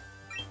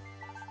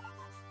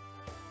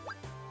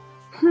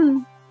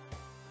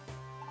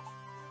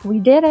 We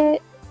did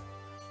it.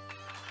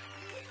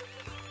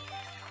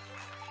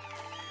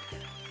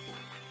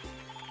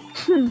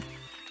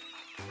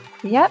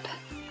 Yep.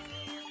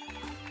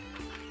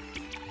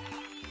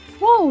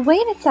 Whoa,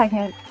 wait a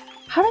second.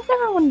 How does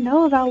everyone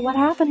know about what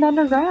happened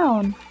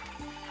underground?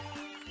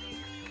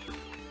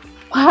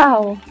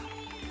 Wow.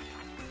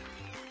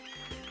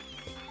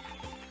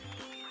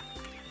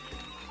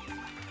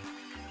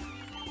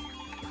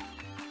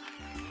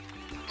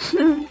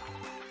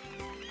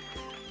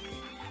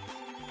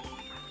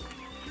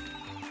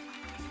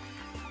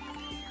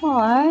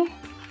 Why?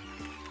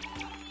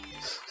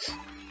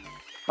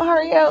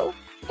 Mario,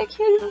 I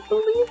can't even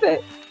believe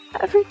it.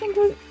 Everything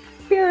was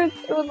spirits.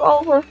 It was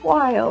all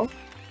worthwhile.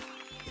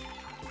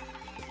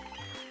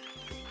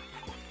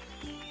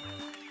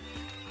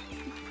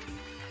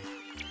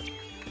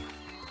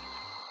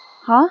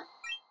 Huh?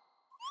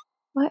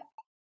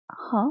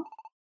 Huh?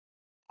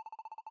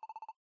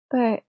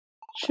 But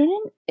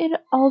shouldn't it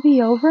all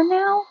be over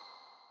now?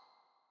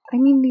 I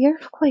mean, the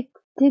earthquake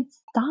did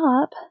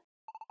stop.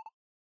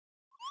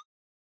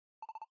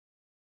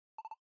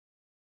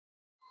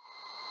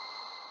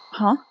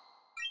 Huh?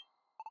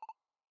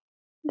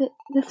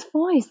 This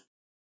voice.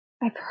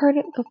 I've heard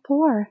it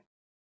before.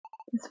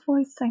 This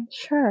voice, I'm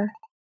sure.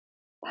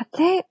 That's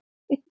it.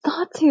 It's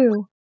got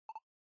to.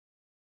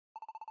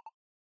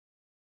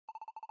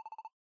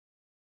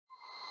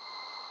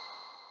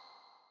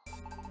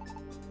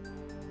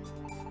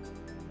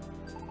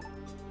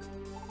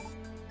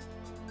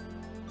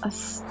 A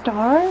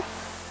star?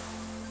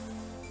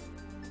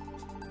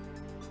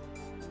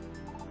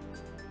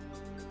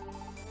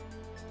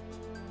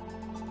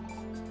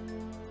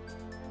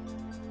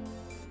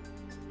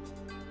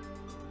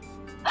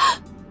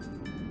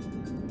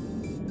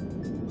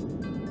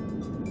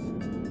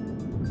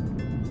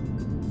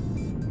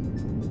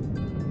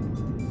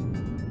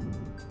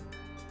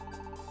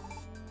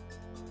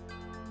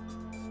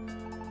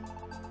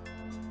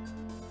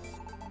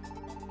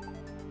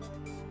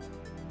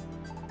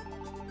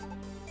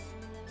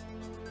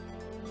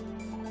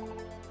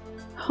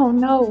 Oh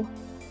no.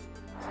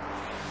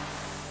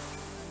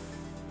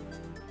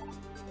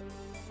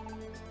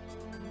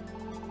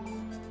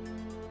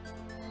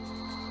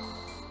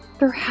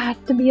 There has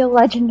to be a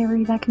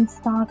legendary that can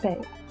stop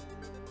it.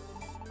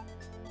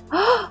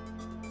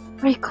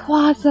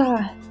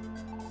 Rayquaza!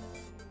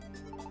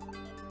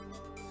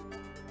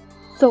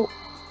 So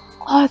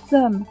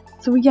awesome!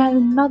 So we got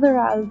another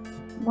out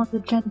of one of the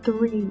Gen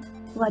 3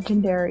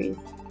 legendaries.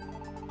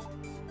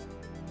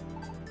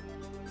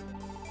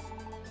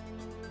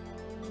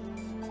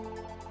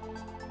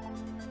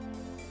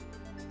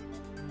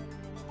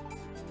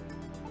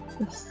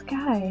 The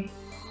sky.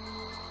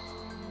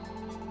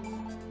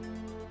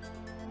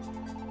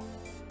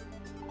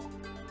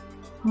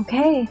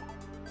 Okay.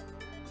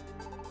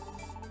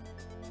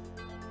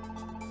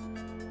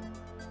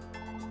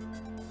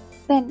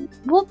 Then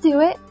we'll do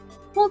it.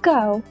 We'll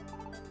go.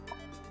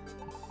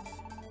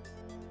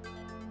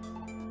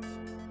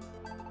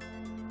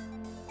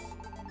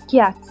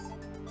 Yes.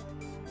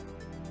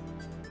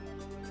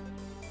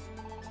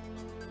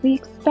 We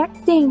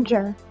expect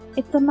danger.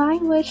 It's a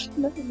mind wish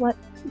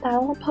that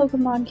all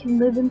Pokemon can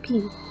live in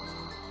peace.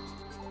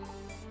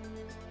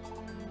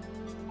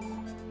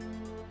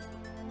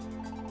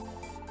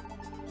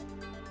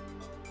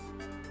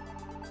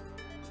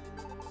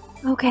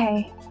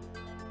 Okay.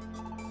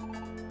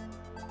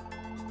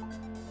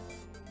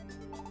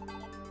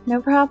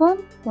 No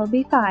problem, we'll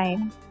be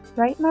fine.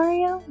 Right,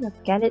 Mario? Let's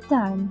get it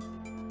done.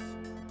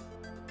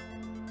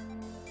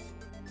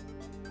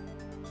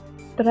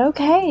 But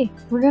okay,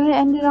 we're gonna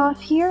end it off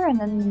here, and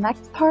then the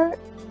next part,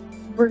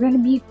 we're gonna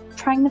be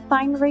trying to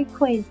find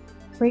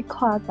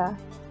Rayquaza.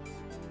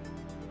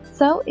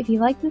 So, if you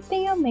like this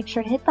video, make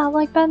sure to hit that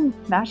like button,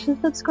 smash the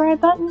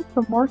subscribe button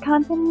for more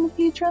content in the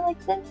future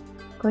like this.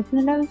 Click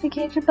the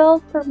notification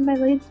bell for my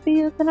latest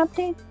videos and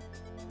updates.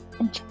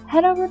 And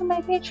head over to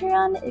my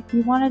Patreon if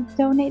you want to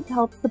donate to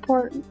help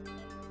support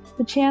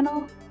the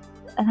channel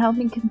and help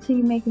me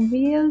continue making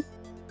videos.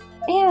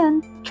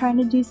 And trying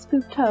to do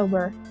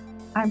Spooktober.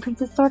 I'm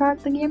Princess Sword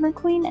Art the Gamer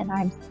Queen, and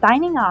I'm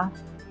signing off.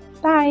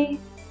 Bye!